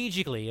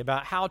strategically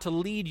about how to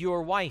lead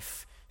your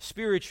wife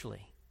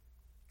spiritually.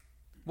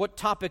 What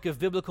topic of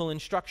biblical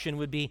instruction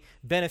would be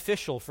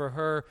beneficial for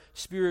her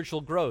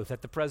spiritual growth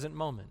at the present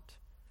moment?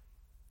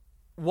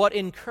 What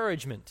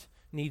encouragement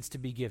needs to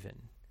be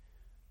given?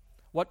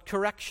 What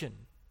correction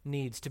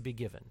needs to be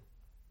given?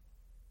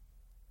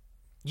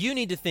 You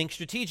need to think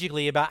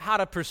strategically about how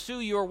to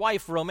pursue your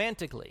wife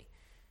romantically,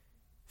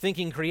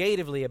 thinking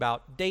creatively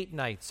about date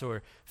nights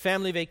or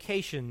family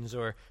vacations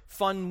or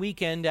fun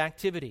weekend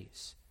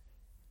activities.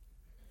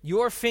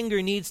 Your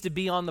finger needs to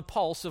be on the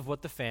pulse of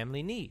what the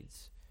family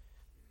needs.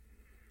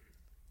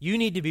 You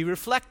need to be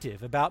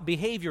reflective about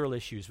behavioral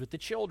issues with the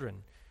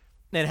children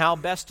and how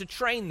best to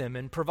train them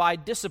and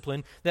provide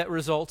discipline that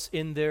results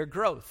in their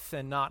growth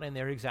and not in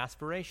their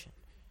exasperation.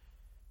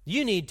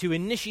 You need to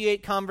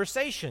initiate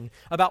conversation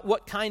about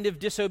what kind of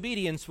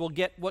disobedience will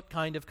get what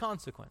kind of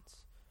consequence.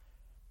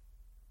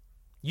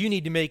 You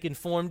need to make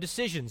informed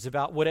decisions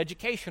about what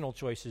educational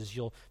choices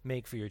you'll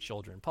make for your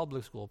children,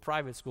 public school,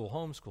 private school,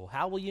 homeschool.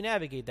 How will you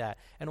navigate that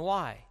and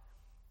why?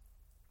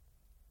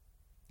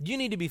 You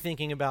need to be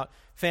thinking about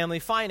family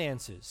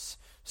finances,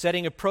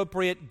 setting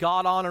appropriate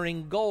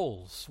God-honoring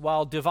goals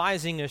while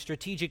devising a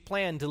strategic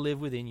plan to live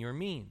within your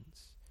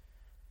means.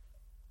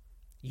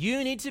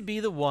 You need to be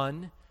the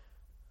one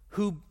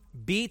who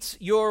beats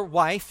your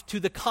wife to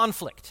the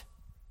conflict.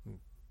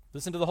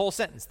 Listen to the whole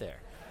sentence there.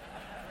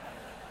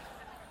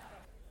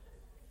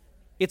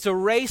 It's a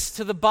race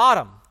to the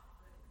bottom.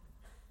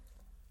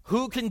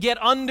 Who can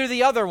get under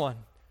the other one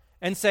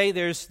and say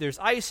there's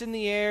ice in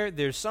the air,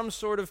 there's some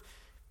sort of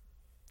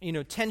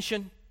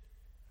tension.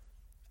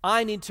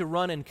 I need to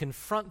run and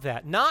confront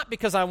that. Not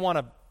because I want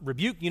to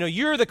rebuke,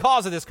 you're the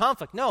cause of this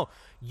conflict. No,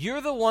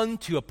 you're the one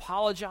to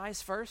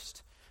apologize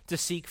first, to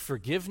seek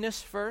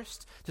forgiveness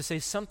first, to say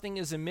something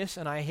is amiss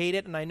and I hate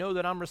it and I know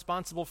that I'm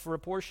responsible for a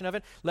portion of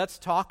it. Let's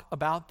talk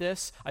about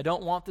this. I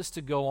don't want this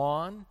to go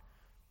on.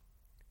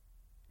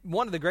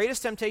 One of the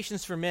greatest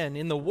temptations for men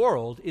in the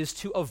world is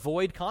to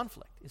avoid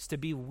conflict, is to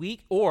be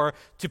weak or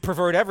to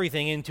pervert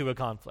everything into a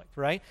conflict,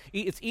 right?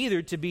 It's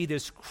either to be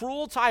this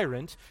cruel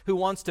tyrant who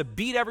wants to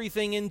beat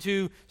everything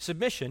into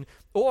submission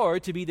or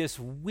to be this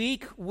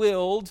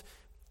weak-willed,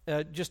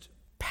 just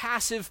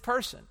passive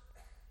person.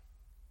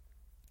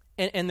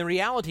 And the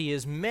reality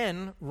is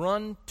men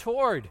run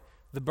toward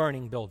the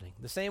burning building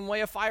the same way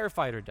a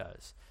firefighter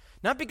does.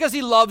 Not because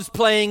he loves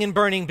playing in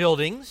burning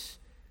buildings,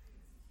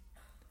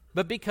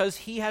 but because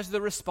he has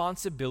the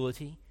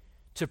responsibility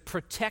to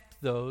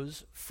protect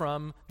those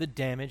from the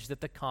damage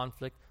that the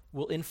conflict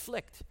will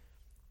inflict.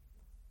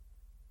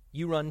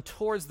 You run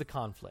towards the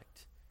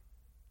conflict.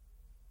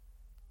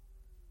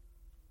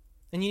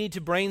 And you need to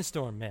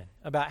brainstorm, men,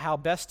 about how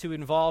best to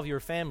involve your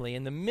family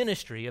in the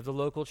ministry of the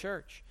local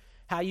church,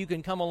 how you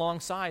can come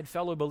alongside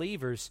fellow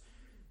believers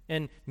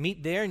and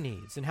meet their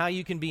needs, and how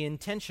you can be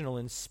intentional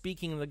in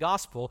speaking the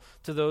gospel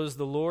to those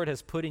the Lord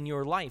has put in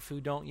your life who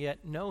don't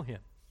yet know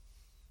him.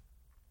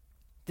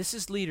 This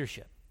is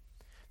leadership.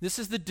 This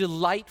is the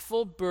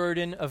delightful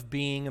burden of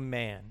being a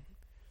man.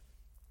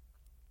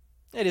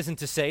 It isn't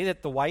to say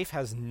that the wife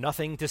has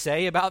nothing to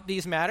say about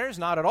these matters,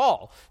 not at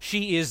all.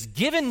 She is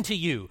given to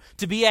you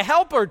to be a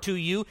helper to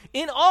you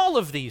in all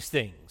of these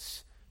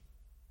things.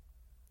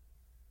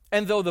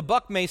 And though the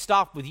buck may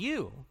stop with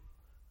you,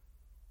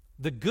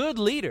 the good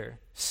leader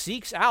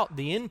seeks out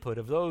the input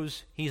of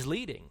those he's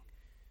leading.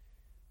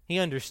 He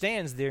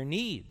understands their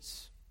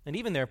needs and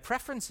even their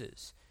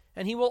preferences,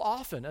 and he will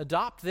often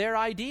adopt their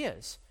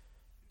ideas.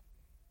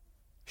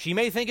 She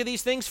may think of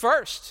these things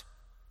first.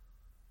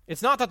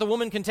 It's not that the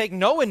woman can take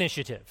no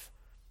initiative.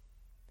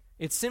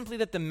 It's simply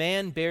that the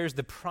man bears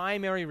the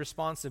primary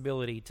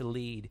responsibility to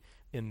lead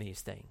in these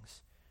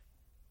things.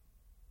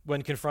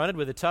 When confronted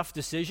with a tough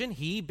decision,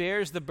 he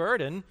bears the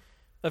burden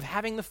of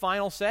having the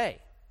final say,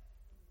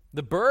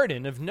 the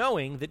burden of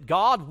knowing that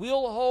God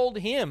will hold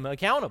him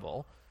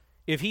accountable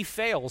if he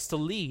fails to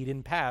lead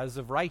in paths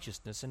of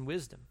righteousness and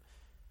wisdom.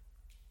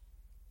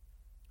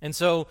 And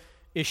so,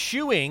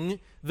 eschewing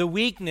the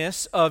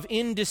weakness of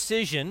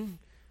indecision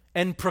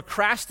and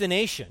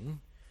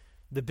procrastination,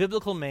 the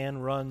biblical man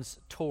runs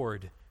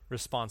toward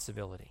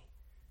responsibility.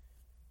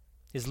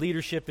 His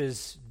leadership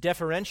is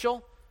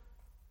deferential,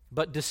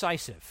 but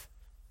decisive.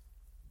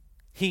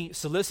 He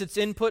solicits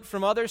input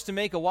from others to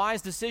make a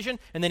wise decision,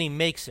 and then he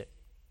makes it.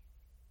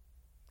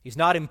 He's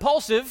not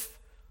impulsive,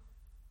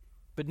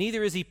 but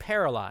neither is he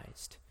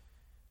paralyzed.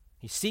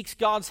 He seeks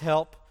God's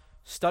help,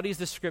 studies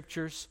the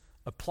scriptures,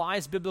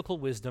 applies biblical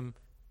wisdom,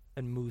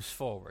 and moves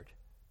forward.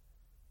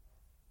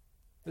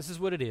 This is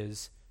what it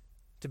is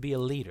to be a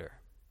leader.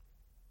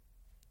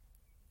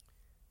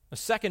 A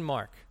second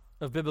mark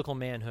of biblical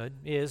manhood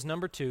is,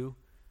 number 2,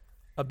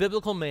 a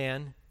biblical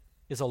man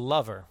is a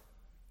lover.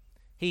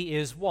 He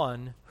is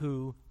one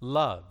who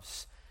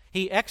loves.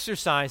 He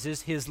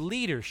exercises his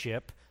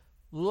leadership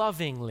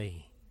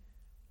lovingly.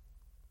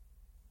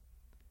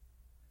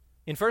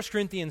 In 1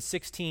 Corinthians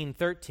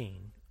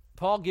 16:13,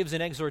 Paul gives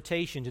an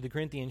exhortation to the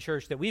Corinthian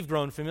church that we've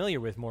grown familiar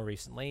with more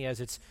recently, as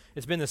it's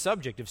been the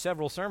subject of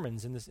several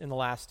sermons in the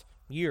last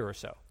year or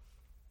so.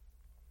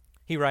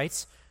 He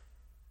writes,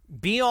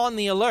 "Be on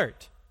the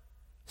alert,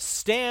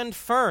 stand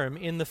firm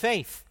in the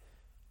faith,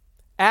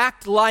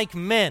 act like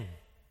men,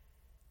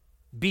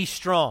 be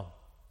strong."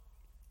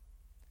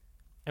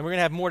 And we're going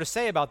to have more to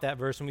say about that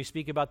verse when we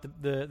speak about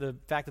the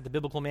fact that the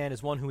biblical man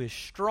is one who is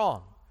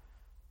strong.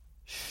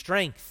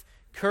 Strength,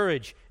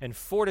 courage, and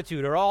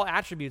fortitude are all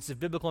attributes of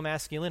biblical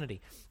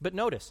masculinity. But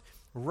notice,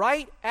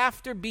 right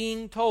after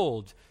being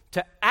told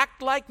to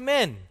act like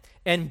men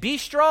and be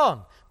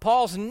strong,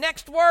 Paul's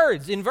next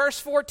words in verse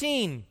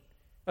 14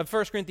 of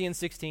 1 Corinthians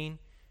 16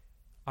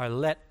 are,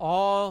 "Let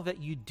all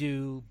that you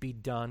do be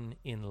done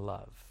in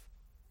love."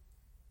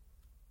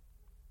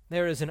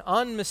 There is an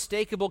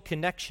unmistakable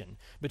connection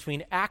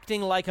between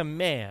acting like a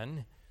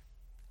man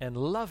and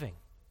loving.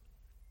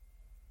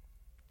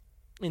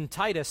 In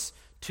Titus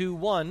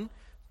 2:1,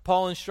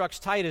 Paul instructs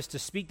Titus to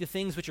speak the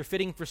things which are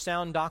fitting for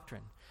sound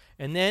doctrine.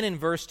 And then in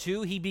verse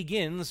 2, he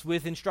begins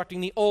with instructing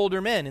the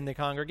older men in the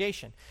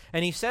congregation.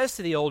 And he says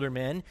to the older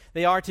men,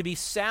 they are to be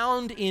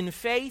sound in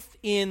faith,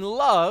 in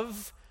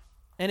love,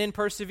 and in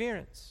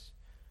perseverance.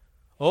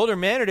 Older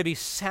men are to be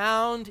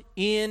sound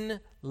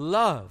in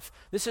love.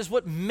 This is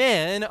what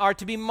men are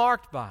to be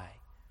marked by.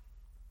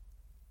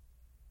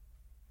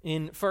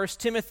 In 1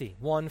 Timothy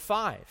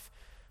 1:5,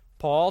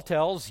 Paul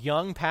tells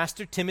young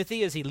Pastor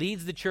Timothy as he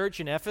leads the church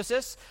in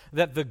Ephesus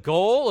that the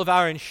goal of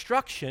our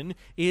instruction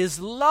is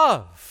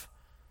love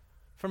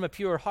from a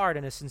pure heart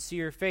and a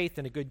sincere faith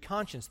and a good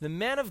conscience. The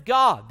men of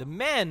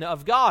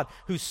God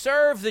who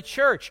serve the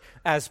church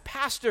as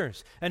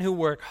pastors and who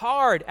work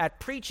hard at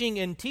preaching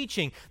and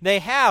teaching, they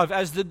have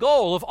as the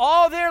goal of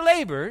all their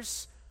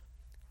labors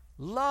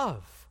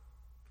love.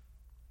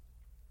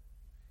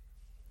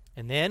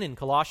 And then in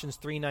Colossians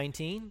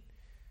 3:19,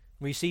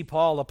 we see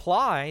Paul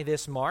apply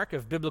this mark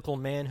of biblical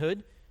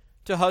manhood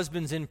to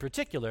husbands in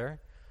particular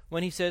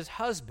when he says,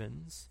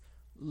 "Husbands,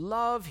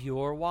 love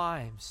your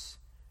wives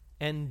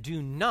and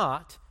do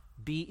not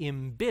be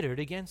embittered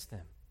against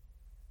them."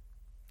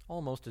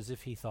 Almost as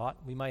if he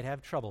thought we might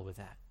have trouble with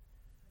that.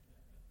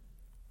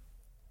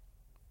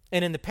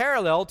 And in the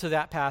parallel to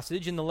that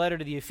passage in the letter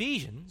to the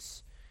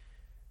Ephesians,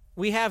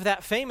 we have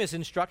that famous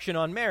instruction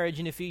on marriage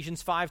in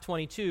Ephesians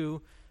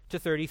 5:22 to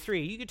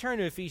 33. You could turn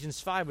to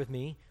Ephesians 5 with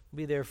me. We'll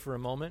be there for a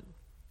moment.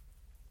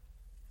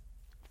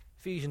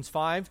 Ephesians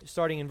 5,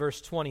 starting in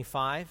verse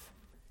 25.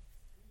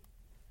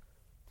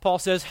 Paul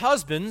says,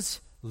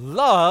 "Husbands,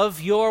 love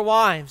your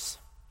wives,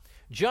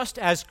 just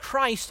as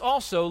Christ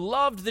also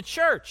loved the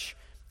church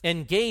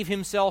and gave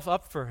himself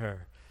up for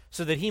her,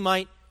 so that he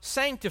might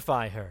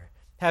sanctify her,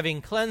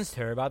 having cleansed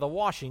her by the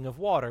washing of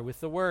water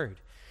with the word,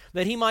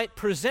 that he might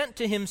present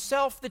to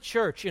himself the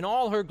church in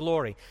all her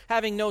glory,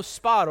 having no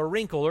spot or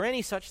wrinkle or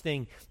any such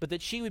thing, but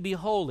that she would be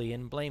holy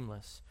and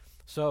blameless.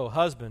 So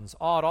husbands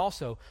ought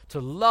also to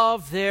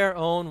love their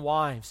own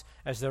wives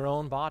as their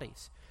own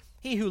bodies.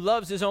 He who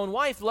loves his own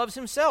wife loves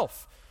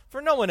himself,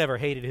 for no one ever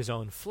hated his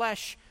own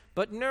flesh,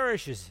 but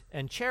nourishes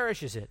and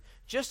cherishes it,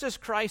 just as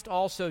Christ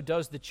also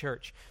does the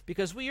church,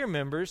 because we are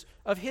members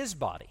of his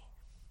body."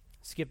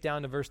 Skip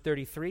down to verse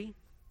 33.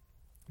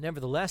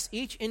 "Nevertheless,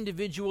 each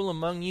individual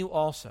among you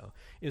also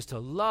is to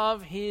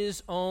love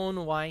his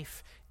own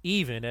wife,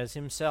 even as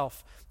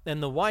himself,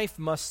 and the wife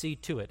must see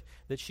to it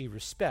that she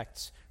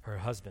respects her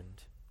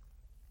husband."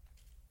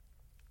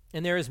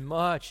 And there is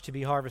much to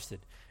be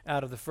harvested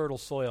out of the fertile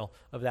soil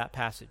of that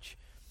passage.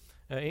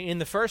 In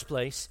the first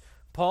place,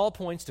 Paul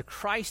points to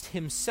Christ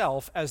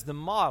himself as the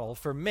model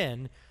for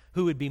men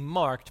who would be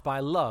marked by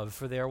love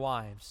for their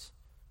wives.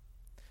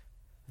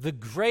 The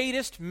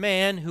greatest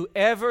man who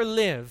ever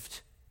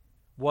lived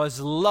was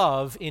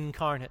love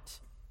incarnate.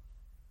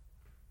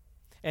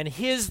 And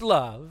his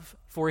love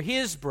for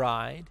his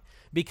bride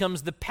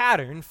becomes the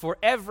pattern for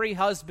every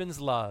husband's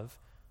love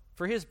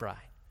for his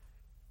bride.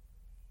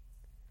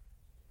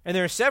 And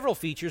there are several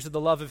features of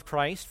the love of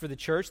Christ for the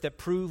church that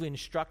prove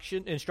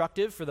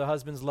instructive for the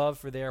husband's love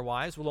for their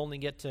wives. We'll only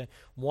get to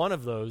one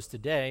of those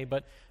today.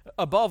 But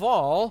above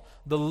all,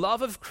 the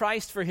love of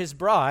Christ for his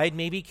bride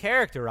may be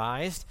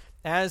characterized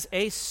as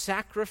a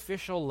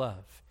sacrificial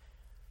love.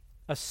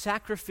 A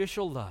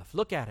sacrificial love.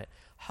 Look at it.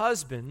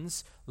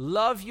 "Husbands,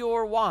 love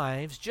your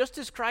wives, just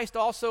as Christ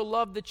also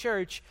loved the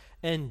church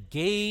and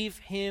gave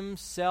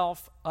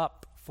himself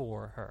up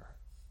for her."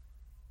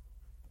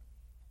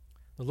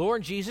 The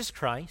Lord Jesus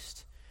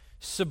Christ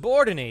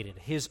subordinated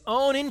his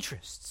own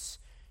interests,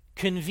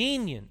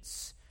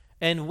 convenience,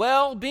 and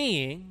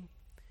well-being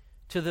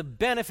to the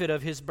benefit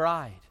of his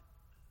bride.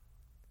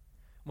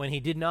 When he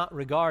did not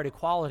regard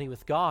equality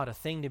with God a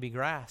thing to be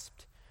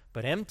grasped,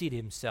 but emptied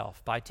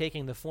himself by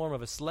taking the form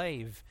of a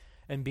slave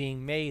and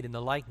being made in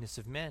the likeness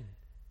of men.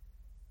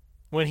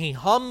 When he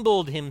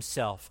humbled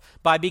himself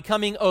by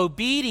becoming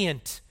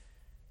obedient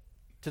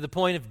to the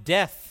point of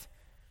death,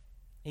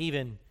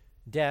 even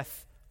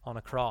death on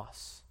a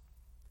cross.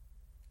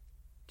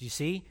 Do you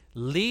see?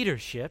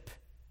 Leadership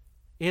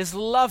is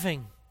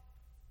loving.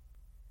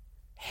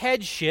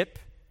 Headship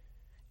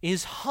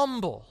is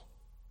humble.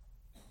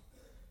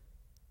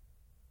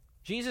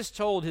 Jesus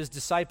told his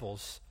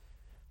disciples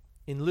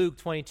in Luke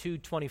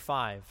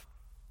 22:25,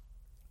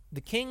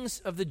 "The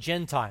kings of the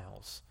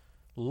Gentiles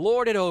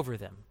lord it over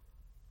them,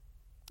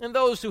 and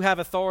those who have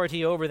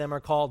authority over them are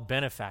called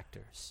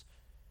benefactors.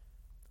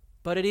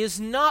 But it is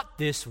not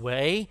this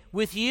way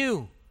with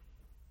you.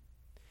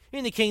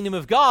 In the kingdom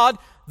of God,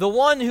 the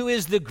one who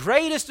is the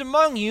greatest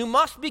among you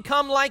must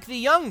become like the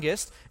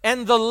youngest,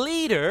 and the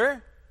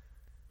leader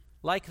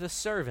like the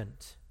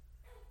servant."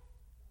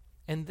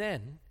 And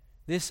then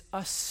this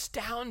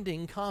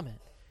astounding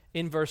comment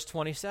in verse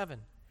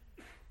 27.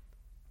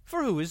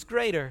 "For who is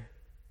greater,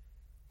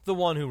 the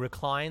one who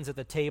reclines at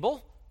the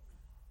table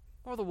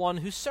or the one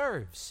who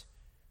serves?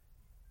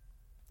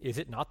 Is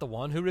it not the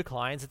one who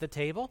reclines at the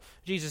table?"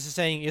 Jesus is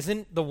saying,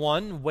 isn't the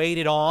one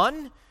waited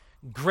on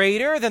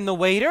greater than the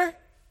waiter?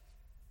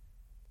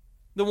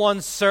 The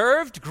one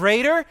served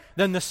greater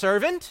than the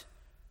servant?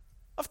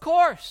 Of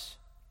course.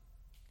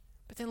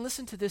 But then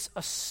listen to this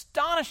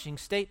astonishing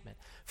statement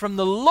from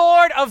the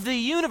Lord of the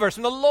universe,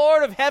 from the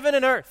Lord of heaven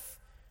and earth.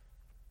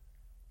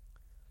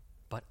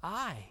 "But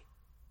I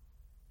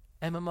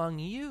am among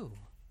you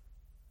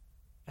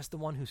as the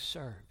one who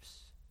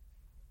serves."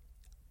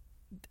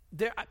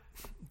 There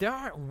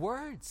aren't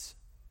words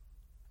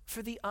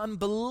for the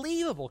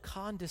unbelievable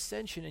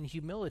condescension and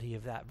humility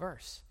of that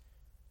verse.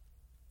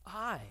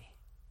 I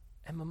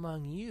am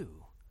among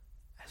you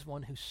as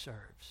one who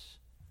serves.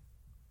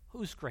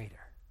 Who's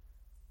greater?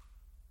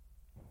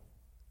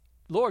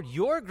 Lord,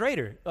 you're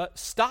greater.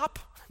 Stop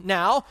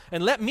now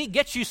and let me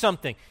get you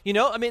something.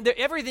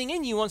 Everything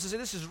in you wants to say,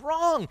 this is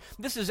wrong.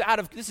 This is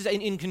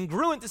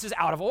incongruent. This is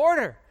out of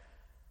order.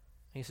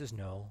 And he says,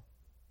 no,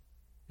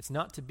 it's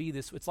not to be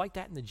this. It's like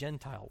that in the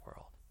Gentile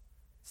world.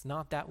 It's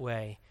not that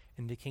way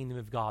in the kingdom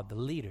of God. The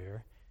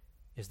leader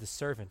is the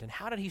servant. And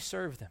how did he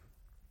serve them?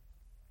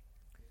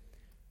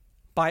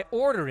 By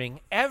ordering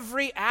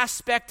every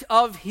aspect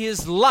of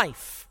his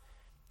life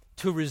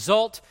to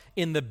result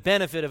in the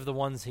benefit of the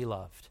ones he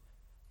loved.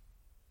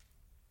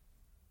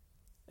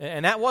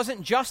 And that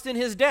wasn't just in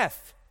his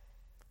death.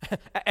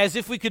 As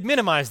if we could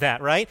minimize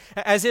that, right?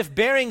 As if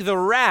bearing the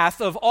wrath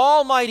of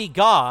Almighty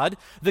God,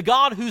 the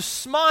God whose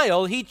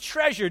smile he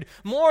treasured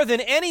more than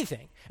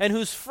anything, and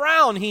whose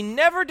frown he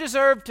never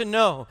deserved to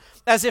know,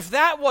 as if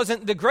that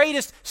wasn't the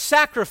greatest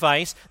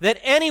sacrifice that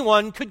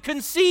anyone could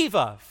conceive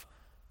of.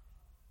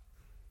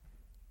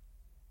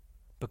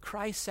 But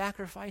Christ's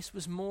sacrifice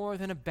was more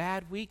than a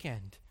bad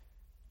weekend.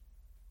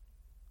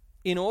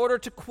 In order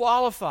to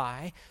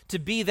qualify to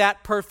be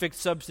that perfect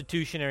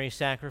substitutionary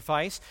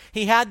sacrifice,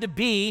 he had to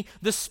be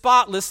the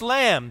spotless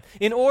lamb.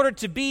 In order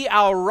to be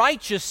our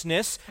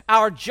righteousness,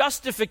 our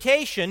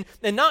justification,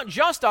 and not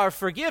just our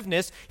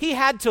forgiveness, he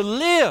had to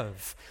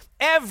live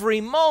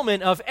every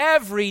moment of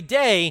every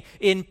day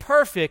in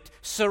perfect,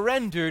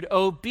 surrendered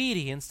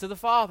obedience to the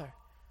Father.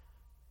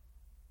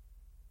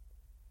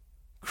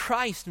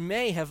 Christ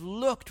may have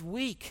looked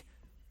weak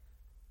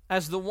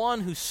as the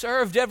one who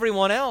served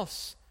everyone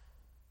else,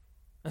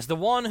 as the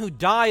one who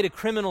died a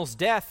criminal's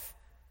death,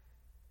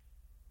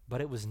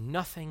 but it was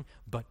nothing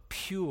but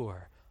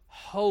pure,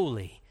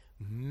 holy,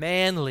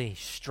 manly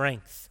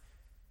strength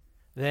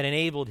that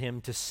enabled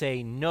him to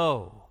say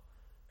no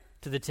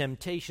to the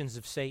temptations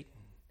of Satan,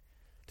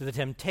 to the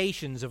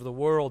temptations of the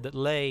world that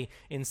lay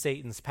in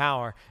Satan's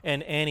power,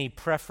 and any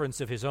preference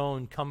of his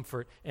own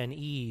comfort and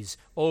ease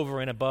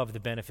over and above the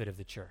benefit of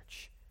the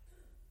church.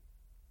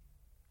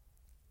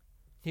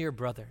 Dear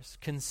brothers,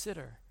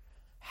 consider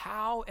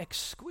how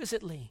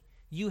exquisitely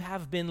you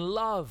have been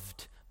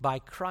loved by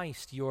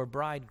Christ, your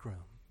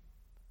bridegroom.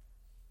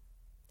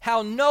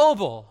 How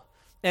noble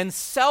and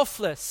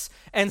selfless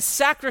and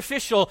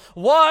sacrificial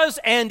was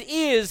and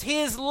is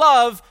his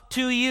love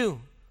to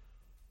you.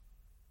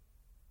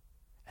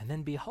 And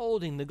then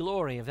beholding the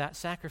glory of that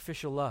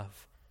sacrificial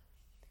love,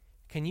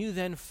 can you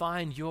then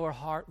find your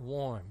heart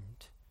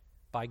warmed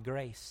by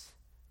grace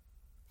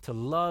to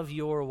love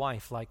your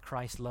wife like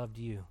Christ loved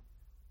you?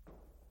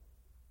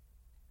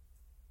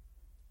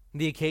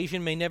 The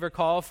occasion may never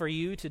call for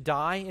you to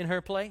die in her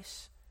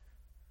place,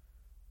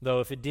 though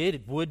if it did,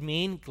 it would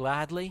mean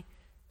gladly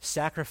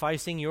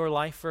sacrificing your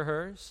life for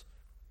hers.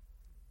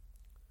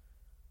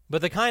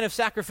 But the kind of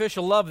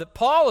sacrificial love that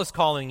Paul is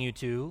calling you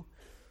to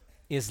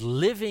is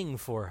living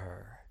for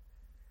her,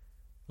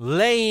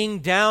 laying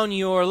down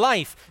your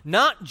life,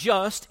 not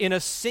just in a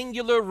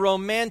singular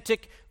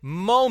romantic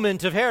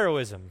moment of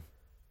heroism,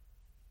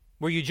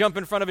 where you jump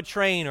in front of a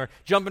train or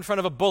jump in front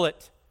of a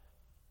bullet,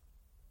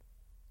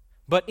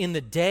 but in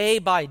the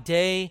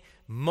day-by-day,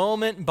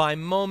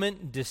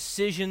 moment-by-moment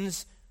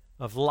decisions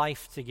of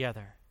life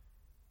together.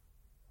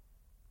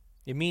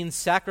 It means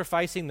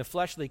sacrificing the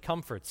fleshly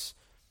comforts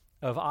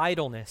of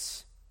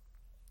idleness,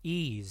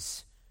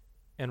 ease,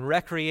 and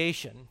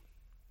recreation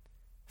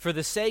for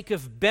the sake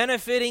of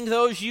benefiting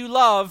those you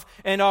love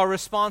and are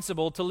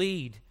responsible to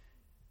lead.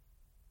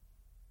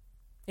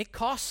 It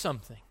costs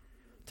something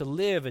to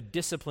live a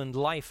disciplined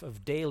life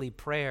of daily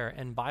prayer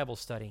and Bible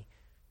study,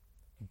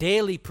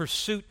 daily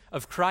pursuit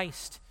of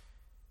Christ,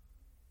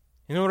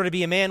 in order to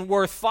be a man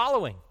worth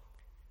following,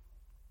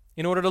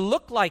 in order to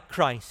look like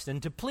Christ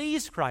and to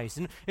please Christ,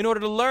 and in order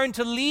to learn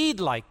to lead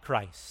like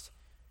Christ.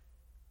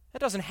 That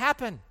doesn't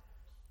happen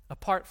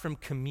apart from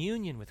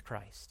communion with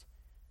Christ.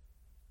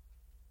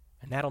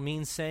 And that'll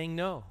mean saying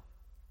no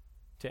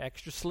to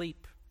extra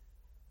sleep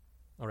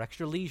or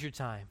extra leisure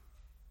time.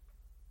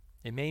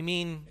 It may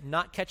mean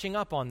not catching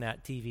up on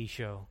that TV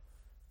show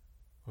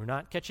or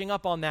not catching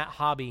up on that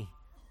hobby,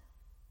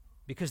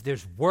 because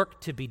there's work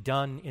to be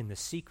done in the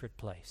secret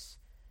place,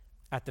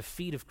 at the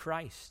feet of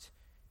Christ,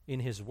 in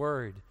his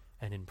word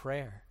and in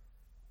prayer.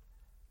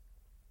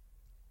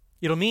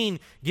 It'll mean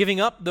giving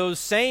up those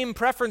same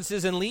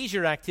preferences and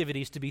leisure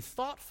activities to be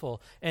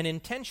thoughtful and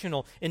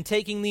intentional in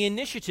taking the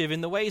initiative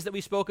in the ways that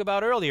we spoke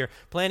about earlier,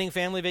 planning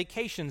family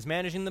vacations,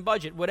 managing the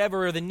budget,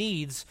 whatever are the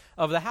needs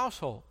of the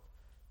household.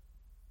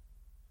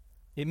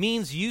 It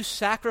means you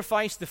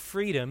sacrifice the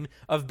freedom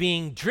of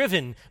being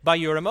driven by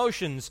your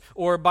emotions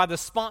or by the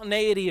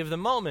spontaneity of the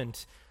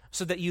moment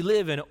so that you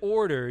live an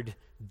ordered,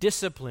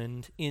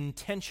 disciplined,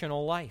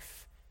 intentional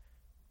life.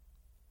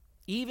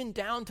 Even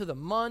down to the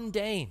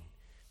mundane.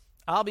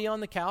 I'll be on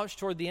the couch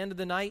toward the end of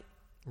the night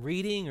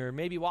reading or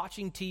maybe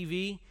watching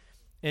TV,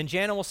 and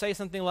Jana will say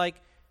something like,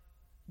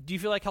 "Do you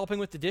feel like helping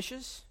with the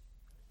dishes?"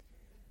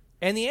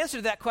 And the answer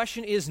to that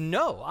question is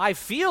no. I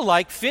feel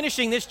like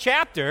finishing this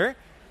chapter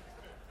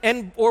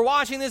or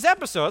watching this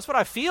episode. That's what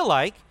I feel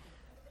like.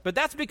 But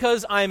that's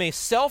because I'm a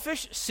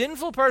selfish,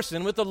 sinful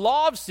person with the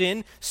law of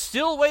sin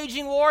still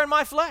waging war in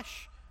my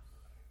flesh.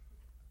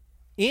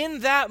 In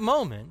that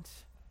moment,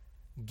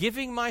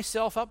 giving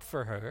myself up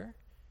for her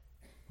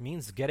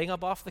means getting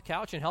up off the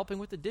couch and helping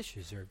with the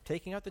dishes or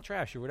taking out the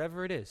trash or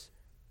whatever it is.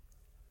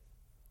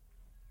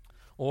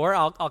 Or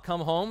I'll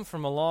come home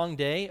from a long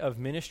day of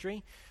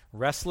ministry,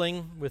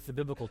 wrestling with the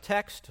biblical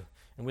text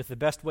and with the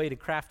best way to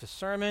craft a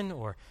sermon,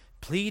 or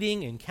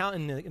pleading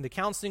in the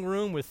counseling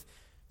room with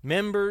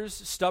members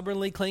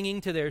stubbornly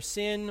clinging to their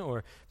sin,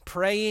 or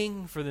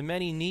praying for the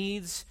many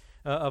needs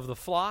of the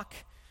flock.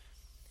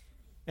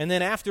 And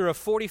then after a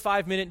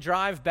 45-minute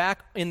drive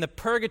back in the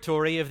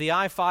purgatory of the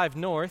I-5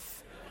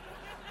 North,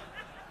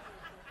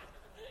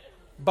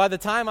 by the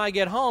time I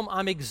get home,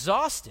 I'm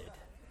exhausted.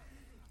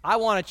 I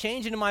want to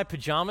change into my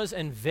pajamas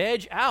and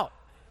veg out.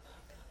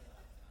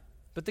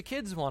 But the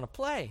kids want to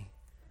play.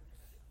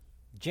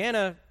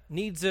 Jana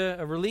needs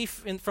a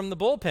relief from the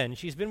bullpen.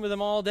 She's been with them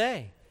all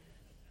day.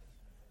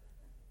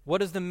 What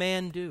does the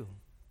man do?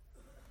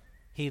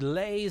 He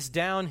lays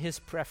down his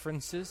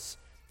preferences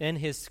and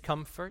his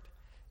comfort,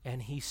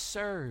 and he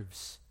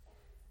serves.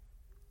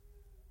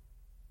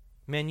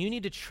 Man, you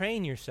need to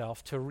train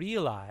yourself to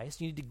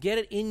realize, you need to get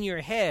it in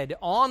your head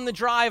on the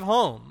drive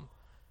home,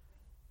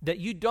 that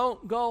you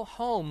don't go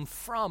home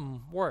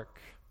from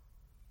work.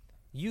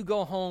 You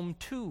go home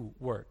to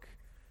work.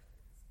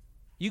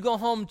 You go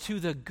home to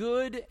the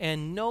good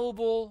and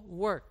noble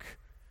work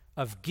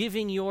of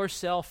giving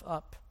yourself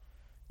up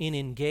in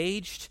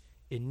engaged,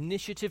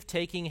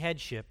 initiative-taking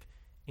headship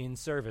in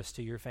service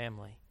to your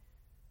family.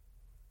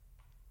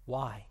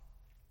 Why?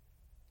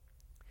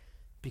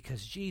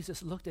 Because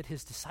Jesus looked at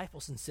his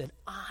disciples and said,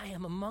 I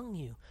am among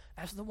you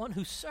as the one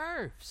who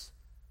serves.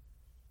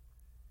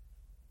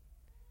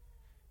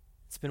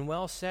 It's been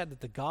well said that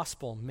the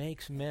gospel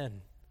makes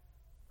men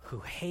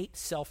who hate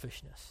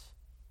selfishness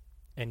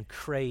and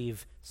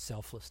crave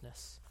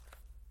selflessness.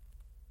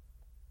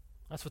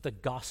 That's what the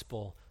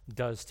gospel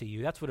does to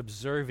you. That's what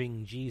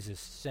observing Jesus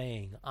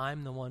saying,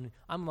 I'm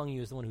among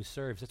you as the one who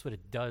serves. That's what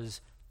it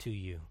does to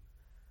you.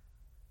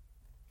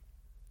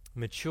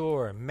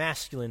 Mature,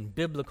 masculine,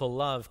 biblical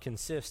love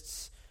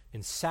consists in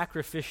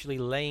sacrificially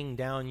laying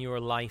down your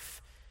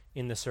life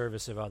in the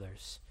service of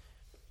others.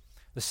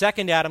 The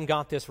second Adam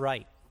got this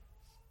right,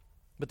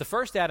 but the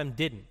first Adam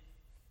didn't.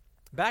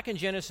 Back in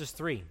Genesis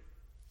 3,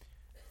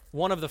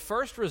 one of the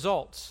first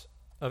results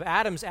of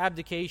Adam's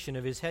abdication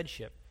of his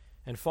headship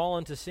and fall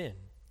into sin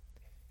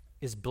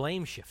is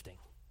blame shifting.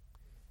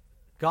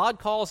 God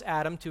calls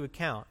Adam to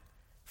account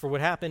for what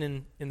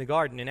happened in the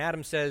garden, and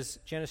Adam says,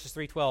 Genesis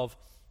 3:12,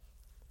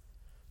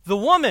 the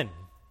woman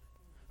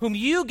whom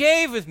you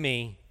gave with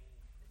me,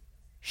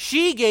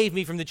 she gave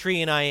me from the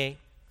tree and I ate.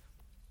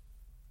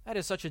 That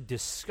is such a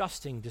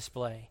disgusting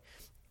display.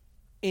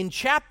 In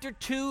chapter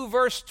 2,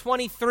 verse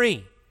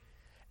 23,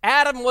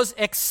 Adam was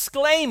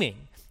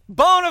exclaiming,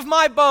 bone of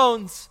my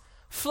bones,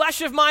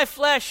 flesh of my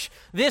flesh,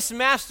 this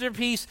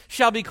masterpiece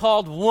shall be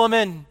called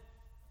woman.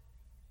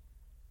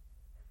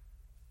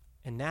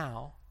 And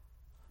now,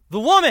 the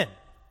woman.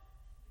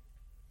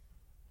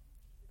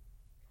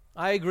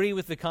 I agree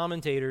with the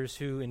commentators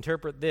who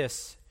interpret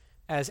this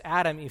as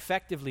Adam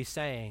effectively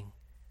saying,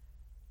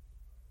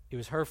 it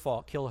was her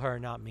fault, kill her,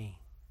 not me.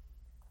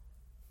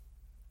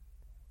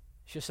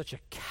 It's just such a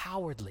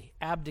cowardly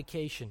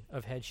abdication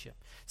of headship.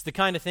 It's the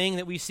kind of thing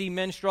that we see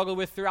men struggle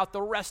with throughout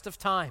the rest of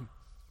time.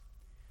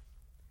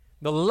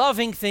 The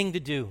loving thing to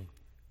do,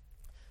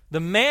 the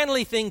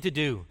manly thing to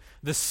do,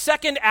 the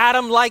second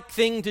Adam-like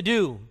thing to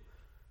do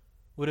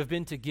would have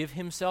been to give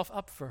himself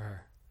up for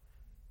her,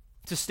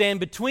 to stand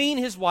between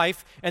his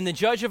wife and the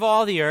judge of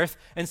all the earth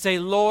and say,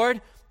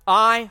 Lord,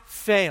 I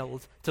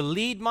failed to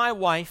lead my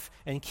wife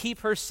and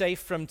keep her safe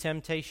from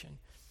temptation.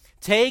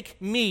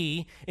 Take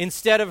me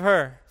instead of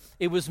her.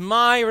 It was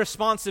my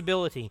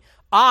responsibility.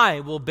 I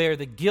will bear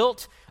the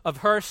guilt of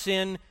her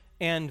sin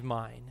and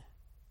mine.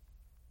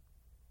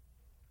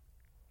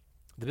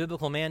 The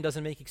biblical man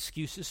doesn't make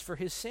excuses for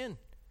his sin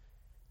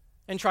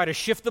and try to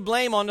shift the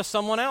blame onto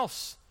someone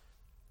else,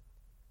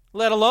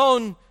 let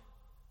alone,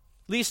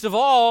 least of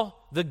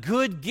all, the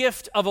good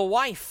gift of a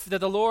wife that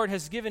the Lord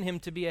has given him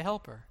to be a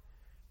helper.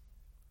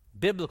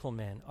 Biblical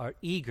men are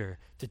eager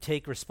to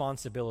take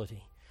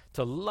responsibility,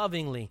 to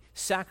lovingly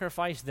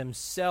sacrifice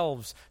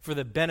themselves for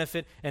the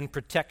benefit and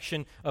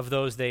protection of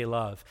those they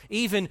love,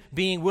 even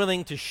being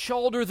willing to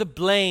shoulder the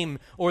blame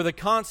or the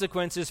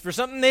consequences for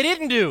something they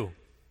didn't do,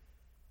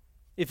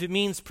 if it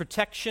means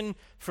protection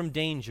from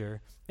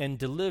danger and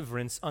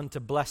deliverance unto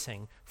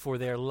blessing for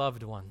their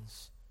loved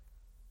ones.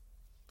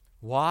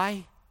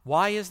 Why?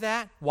 Why is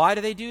that? Why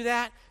do they do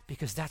that?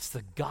 Because that's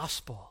the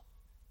gospel.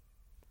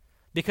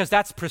 Because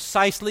that's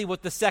precisely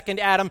what the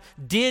second Adam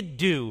did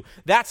do.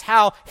 That's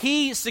how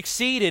he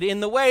succeeded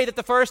in the way that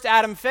the first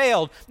Adam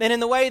failed, and in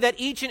the way that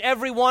each and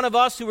every one of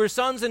us who are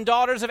sons and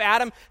daughters of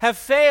Adam have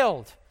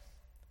failed.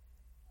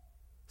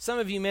 Some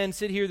of you men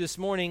sit here this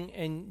morning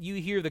and you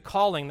hear the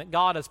calling that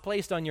God has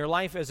placed on your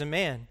life as a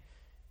man,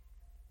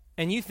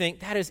 and you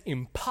think, that is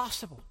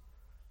impossible.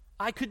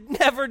 I could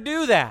never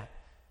do that.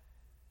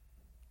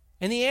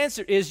 And the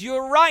answer is,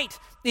 you're right.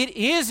 It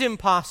is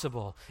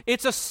impossible.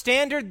 It's a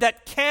standard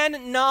that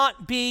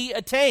cannot be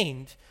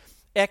attained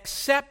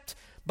except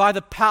by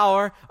the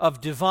power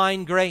of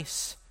divine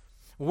grace.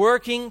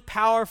 working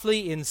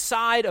powerfully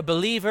inside a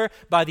believer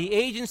by the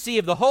agency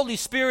of the Holy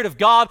Spirit of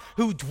God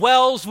who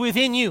dwells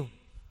within you.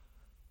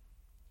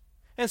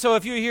 And so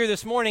if you're here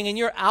this morning and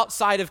you're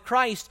outside of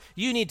Christ,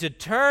 you need to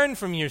turn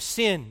from your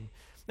sin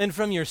and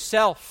from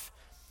yourself.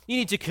 You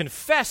need to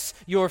confess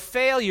your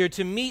failure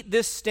to meet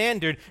this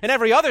standard and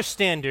every other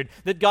standard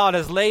that God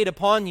has laid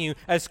upon you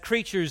as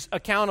creatures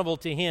accountable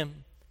to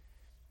Him.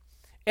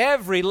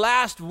 Every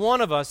last one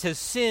of us has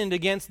sinned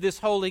against this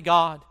holy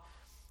God.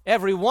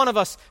 Every one of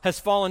us has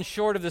fallen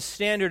short of the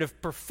standard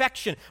of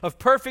perfection, of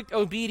perfect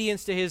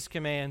obedience to His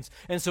commands.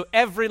 And so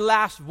every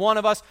last one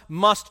of us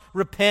must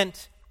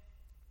repent.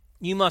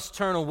 You must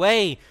turn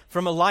away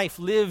from a life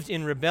lived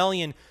in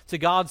rebellion to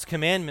God's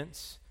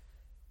commandments.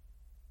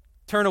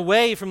 Turn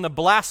away from the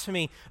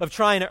blasphemy of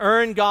trying to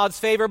earn God's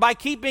favor by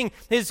keeping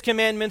His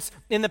commandments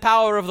in the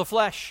power of the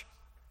flesh.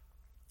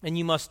 And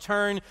you must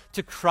turn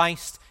to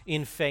Christ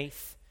in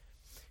faith.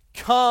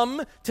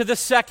 Come to the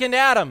second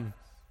Adam,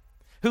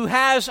 who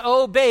has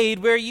obeyed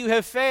where you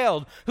have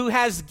failed, who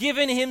has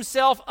given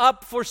Himself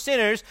up for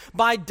sinners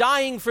by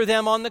dying for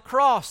them on the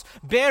cross,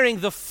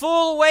 bearing the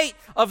full weight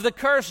of the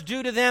curse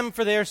due to them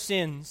for their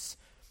sins,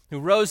 who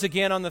rose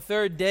again on the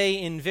third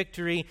day in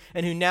victory,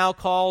 and who now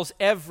calls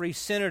every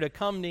sinner to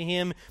come to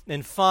Him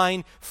and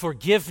find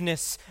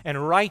forgiveness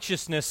and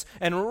righteousness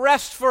and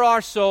rest for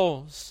our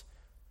souls.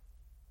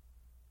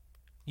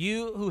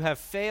 You who have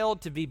failed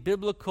to be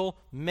biblical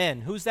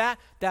men. Who's that?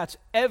 That's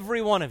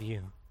every one of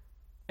you.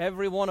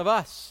 Every one of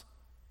us.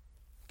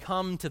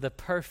 Come to the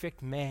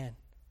perfect man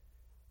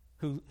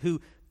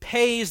who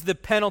pays the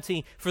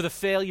penalty for the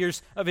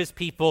failures of His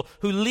people,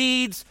 who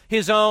leads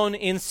His own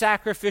in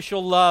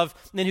sacrificial love,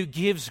 and who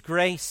gives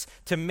grace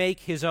to make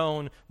His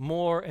own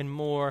more and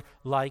more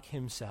like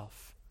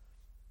Himself.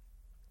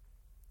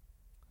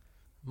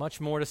 Much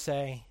more to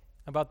say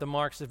about the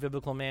marks of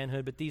biblical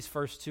manhood, but these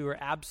first two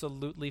are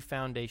absolutely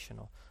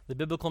foundational. The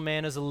biblical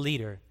man is a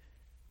leader,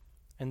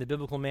 and the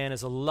biblical man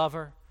is a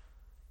lover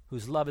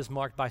whose love is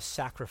marked by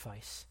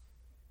sacrifice.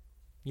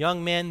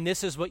 Young men,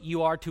 this is what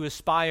you are to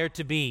aspire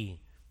to be.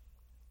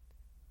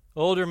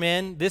 Older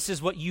men, this is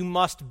what you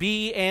must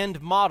be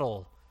and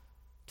model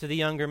to the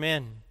younger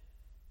men.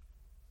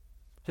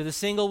 To the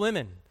single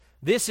women,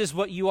 this is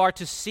what you are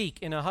to seek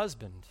in a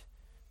husband.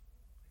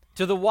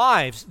 To the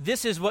wives,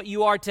 this is what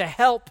you are to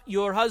help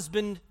your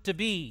husband to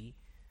be.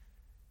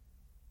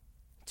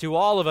 To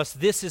all of us,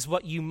 this is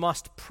what you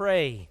must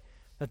pray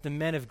that the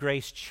Men of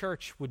Grace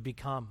Church would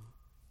become.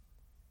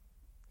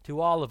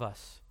 To all of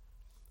us,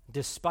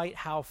 despite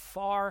how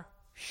far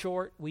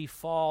short we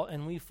fall,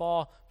 and we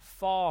fall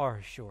far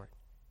short,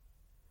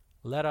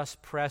 let us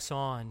press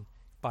on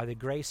by the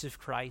grace of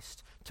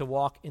Christ to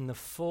walk in the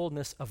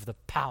fullness of the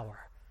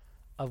power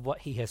of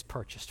what He has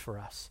purchased for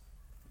us.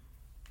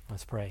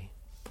 Let's pray.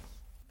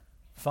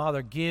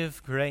 Father,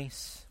 give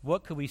grace.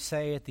 What could we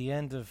say at the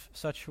end of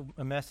such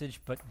a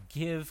message but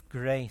give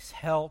grace?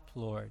 Help,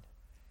 Lord.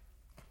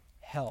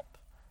 Help.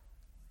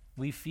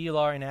 We feel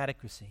our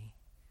inadequacy.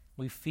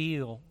 We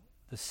feel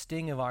the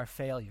sting of our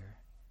failure.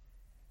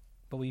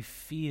 But we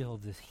feel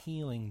the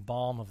healing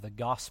balm of the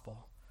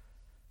gospel.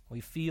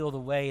 We feel the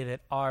way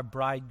that our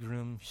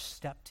bridegroom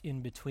stepped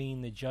in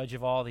between the judge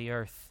of all the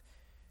earth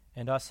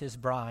and us, His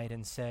bride,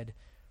 and said,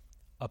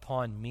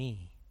 upon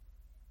me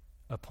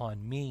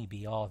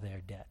be all their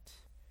debt.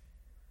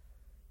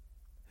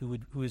 Who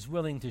is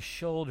willing to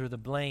shoulder the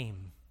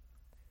blame,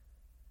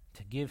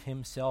 to give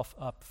Himself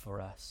up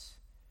for us.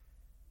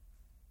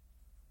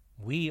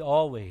 We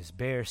always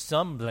bear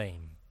some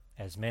blame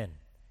as men.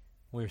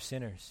 We're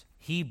sinners.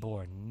 He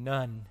bore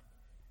none,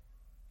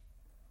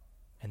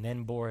 and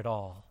then bore it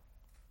all.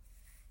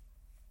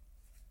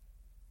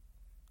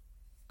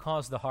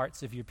 Cause the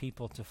hearts of your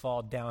people to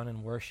fall down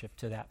in worship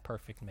to that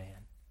perfect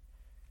man.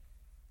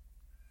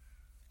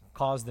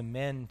 Cause the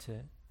men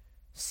to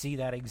see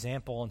that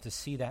example and to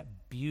see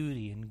that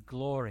beauty and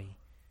glory,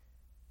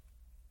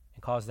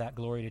 and cause that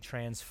glory to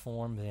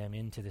transform them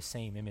into the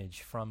same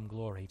image from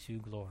glory to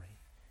glory.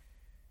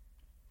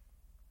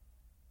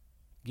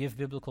 Give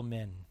biblical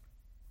men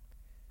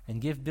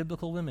and give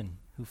biblical women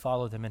who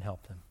follow them and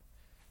help them.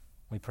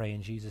 We pray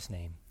in Jesus'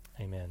 name.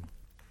 Amen.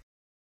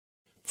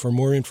 For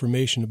more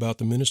information about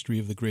the ministry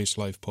of the Grace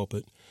Life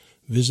Pulpit,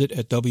 visit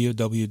at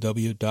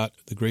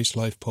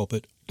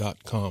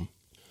www.thegracelifepulpit.com.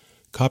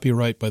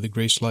 Copyright by the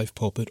Grace Life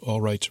Pulpit,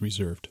 all rights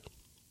reserved.